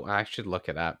it's I should look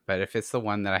it up, but if it's the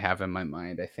one that I have in my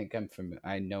mind, I think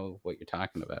I know what you're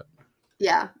talking about.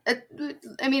 Yeah, I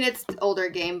mean, it's an older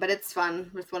game, but it's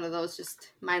fun with one of those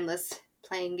just mindless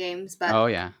playing games.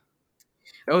 But yeah.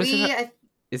 Is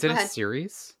it a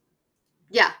series?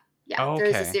 Yeah, oh,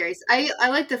 okay. There's a series. I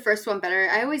like the first one better.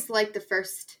 I always like the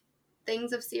first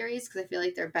things of series because I feel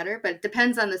like they're better, but it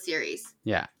depends on the series.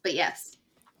 Yeah. But yes,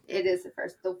 it is the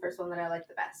first one that I like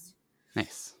the best.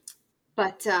 Nice.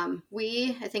 But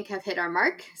we, I think, have hit our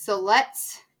mark. So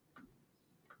let's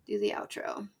do the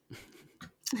outro.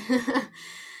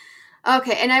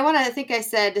 Okay, and I think I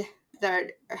said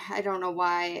that, I don't know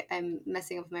why I'm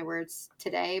messing up with my words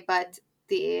today, but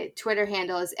the Twitter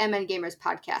handle is MN Gamers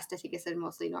Podcast. I think I said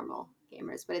mostly normal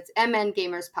gamers, but it's MN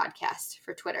Gamers Podcast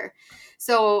for Twitter.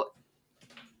 So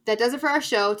that does it for our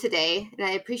show today, and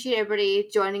I appreciate everybody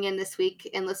joining in this week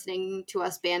and listening to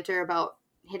us banter about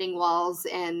hitting walls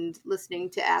and listening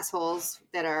to assholes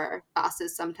that are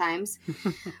bosses sometimes.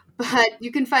 But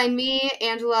you can find me,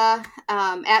 Angela,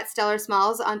 at Stellar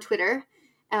Smalls on Twitter.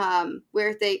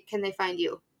 Where can they find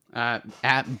you? At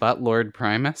Butlord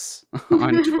Primus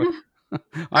on Twitter.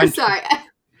 I'm sorry.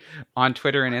 On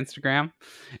Twitter and Instagram.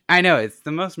 I know, it's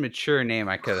the most mature name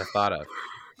I could have thought of.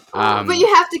 But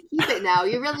you have to keep it now.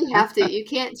 You really have to. You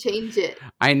can't change it.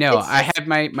 I know. I had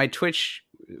my Twitch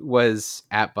was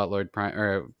at Butlord Primus,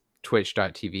 or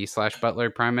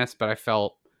twitch.tv/Butlord Primus, but I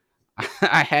felt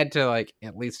I had to like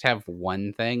at least have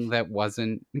one thing that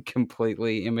wasn't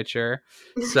completely immature.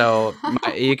 So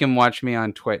you can watch me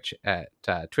on Twitch at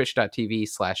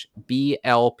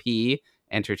twitch.tv/BLP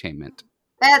Entertainment.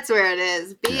 That's where it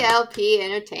is. BLP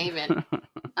Entertainment.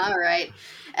 All right.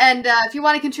 And if you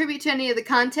want to contribute to any of the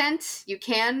content, you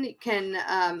can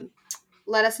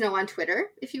let us know on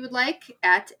Twitter if you would like,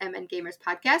 at MN Gamers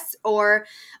Podcast, or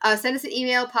send us an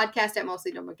email,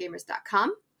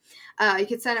 podcast@mostlynormalgamers.com. You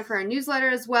can sign up for our newsletter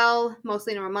as well,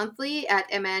 Mostly Normal Monthly, at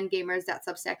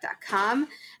mngamers.substack.com,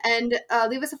 and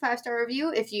leave us a 5-star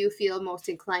review if you feel most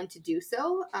inclined to do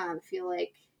so. Feel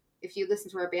like if you listen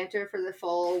to our banter for the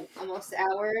full almost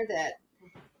hour, that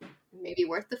maybe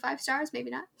worth the 5 stars,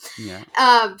 maybe not. Yeah.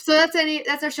 So that's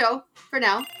our show for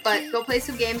now. But go play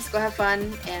some games, go have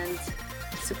fun, and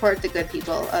support the good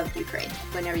people of Ukraine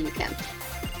whenever you can.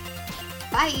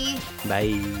 Bye.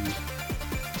 Bye.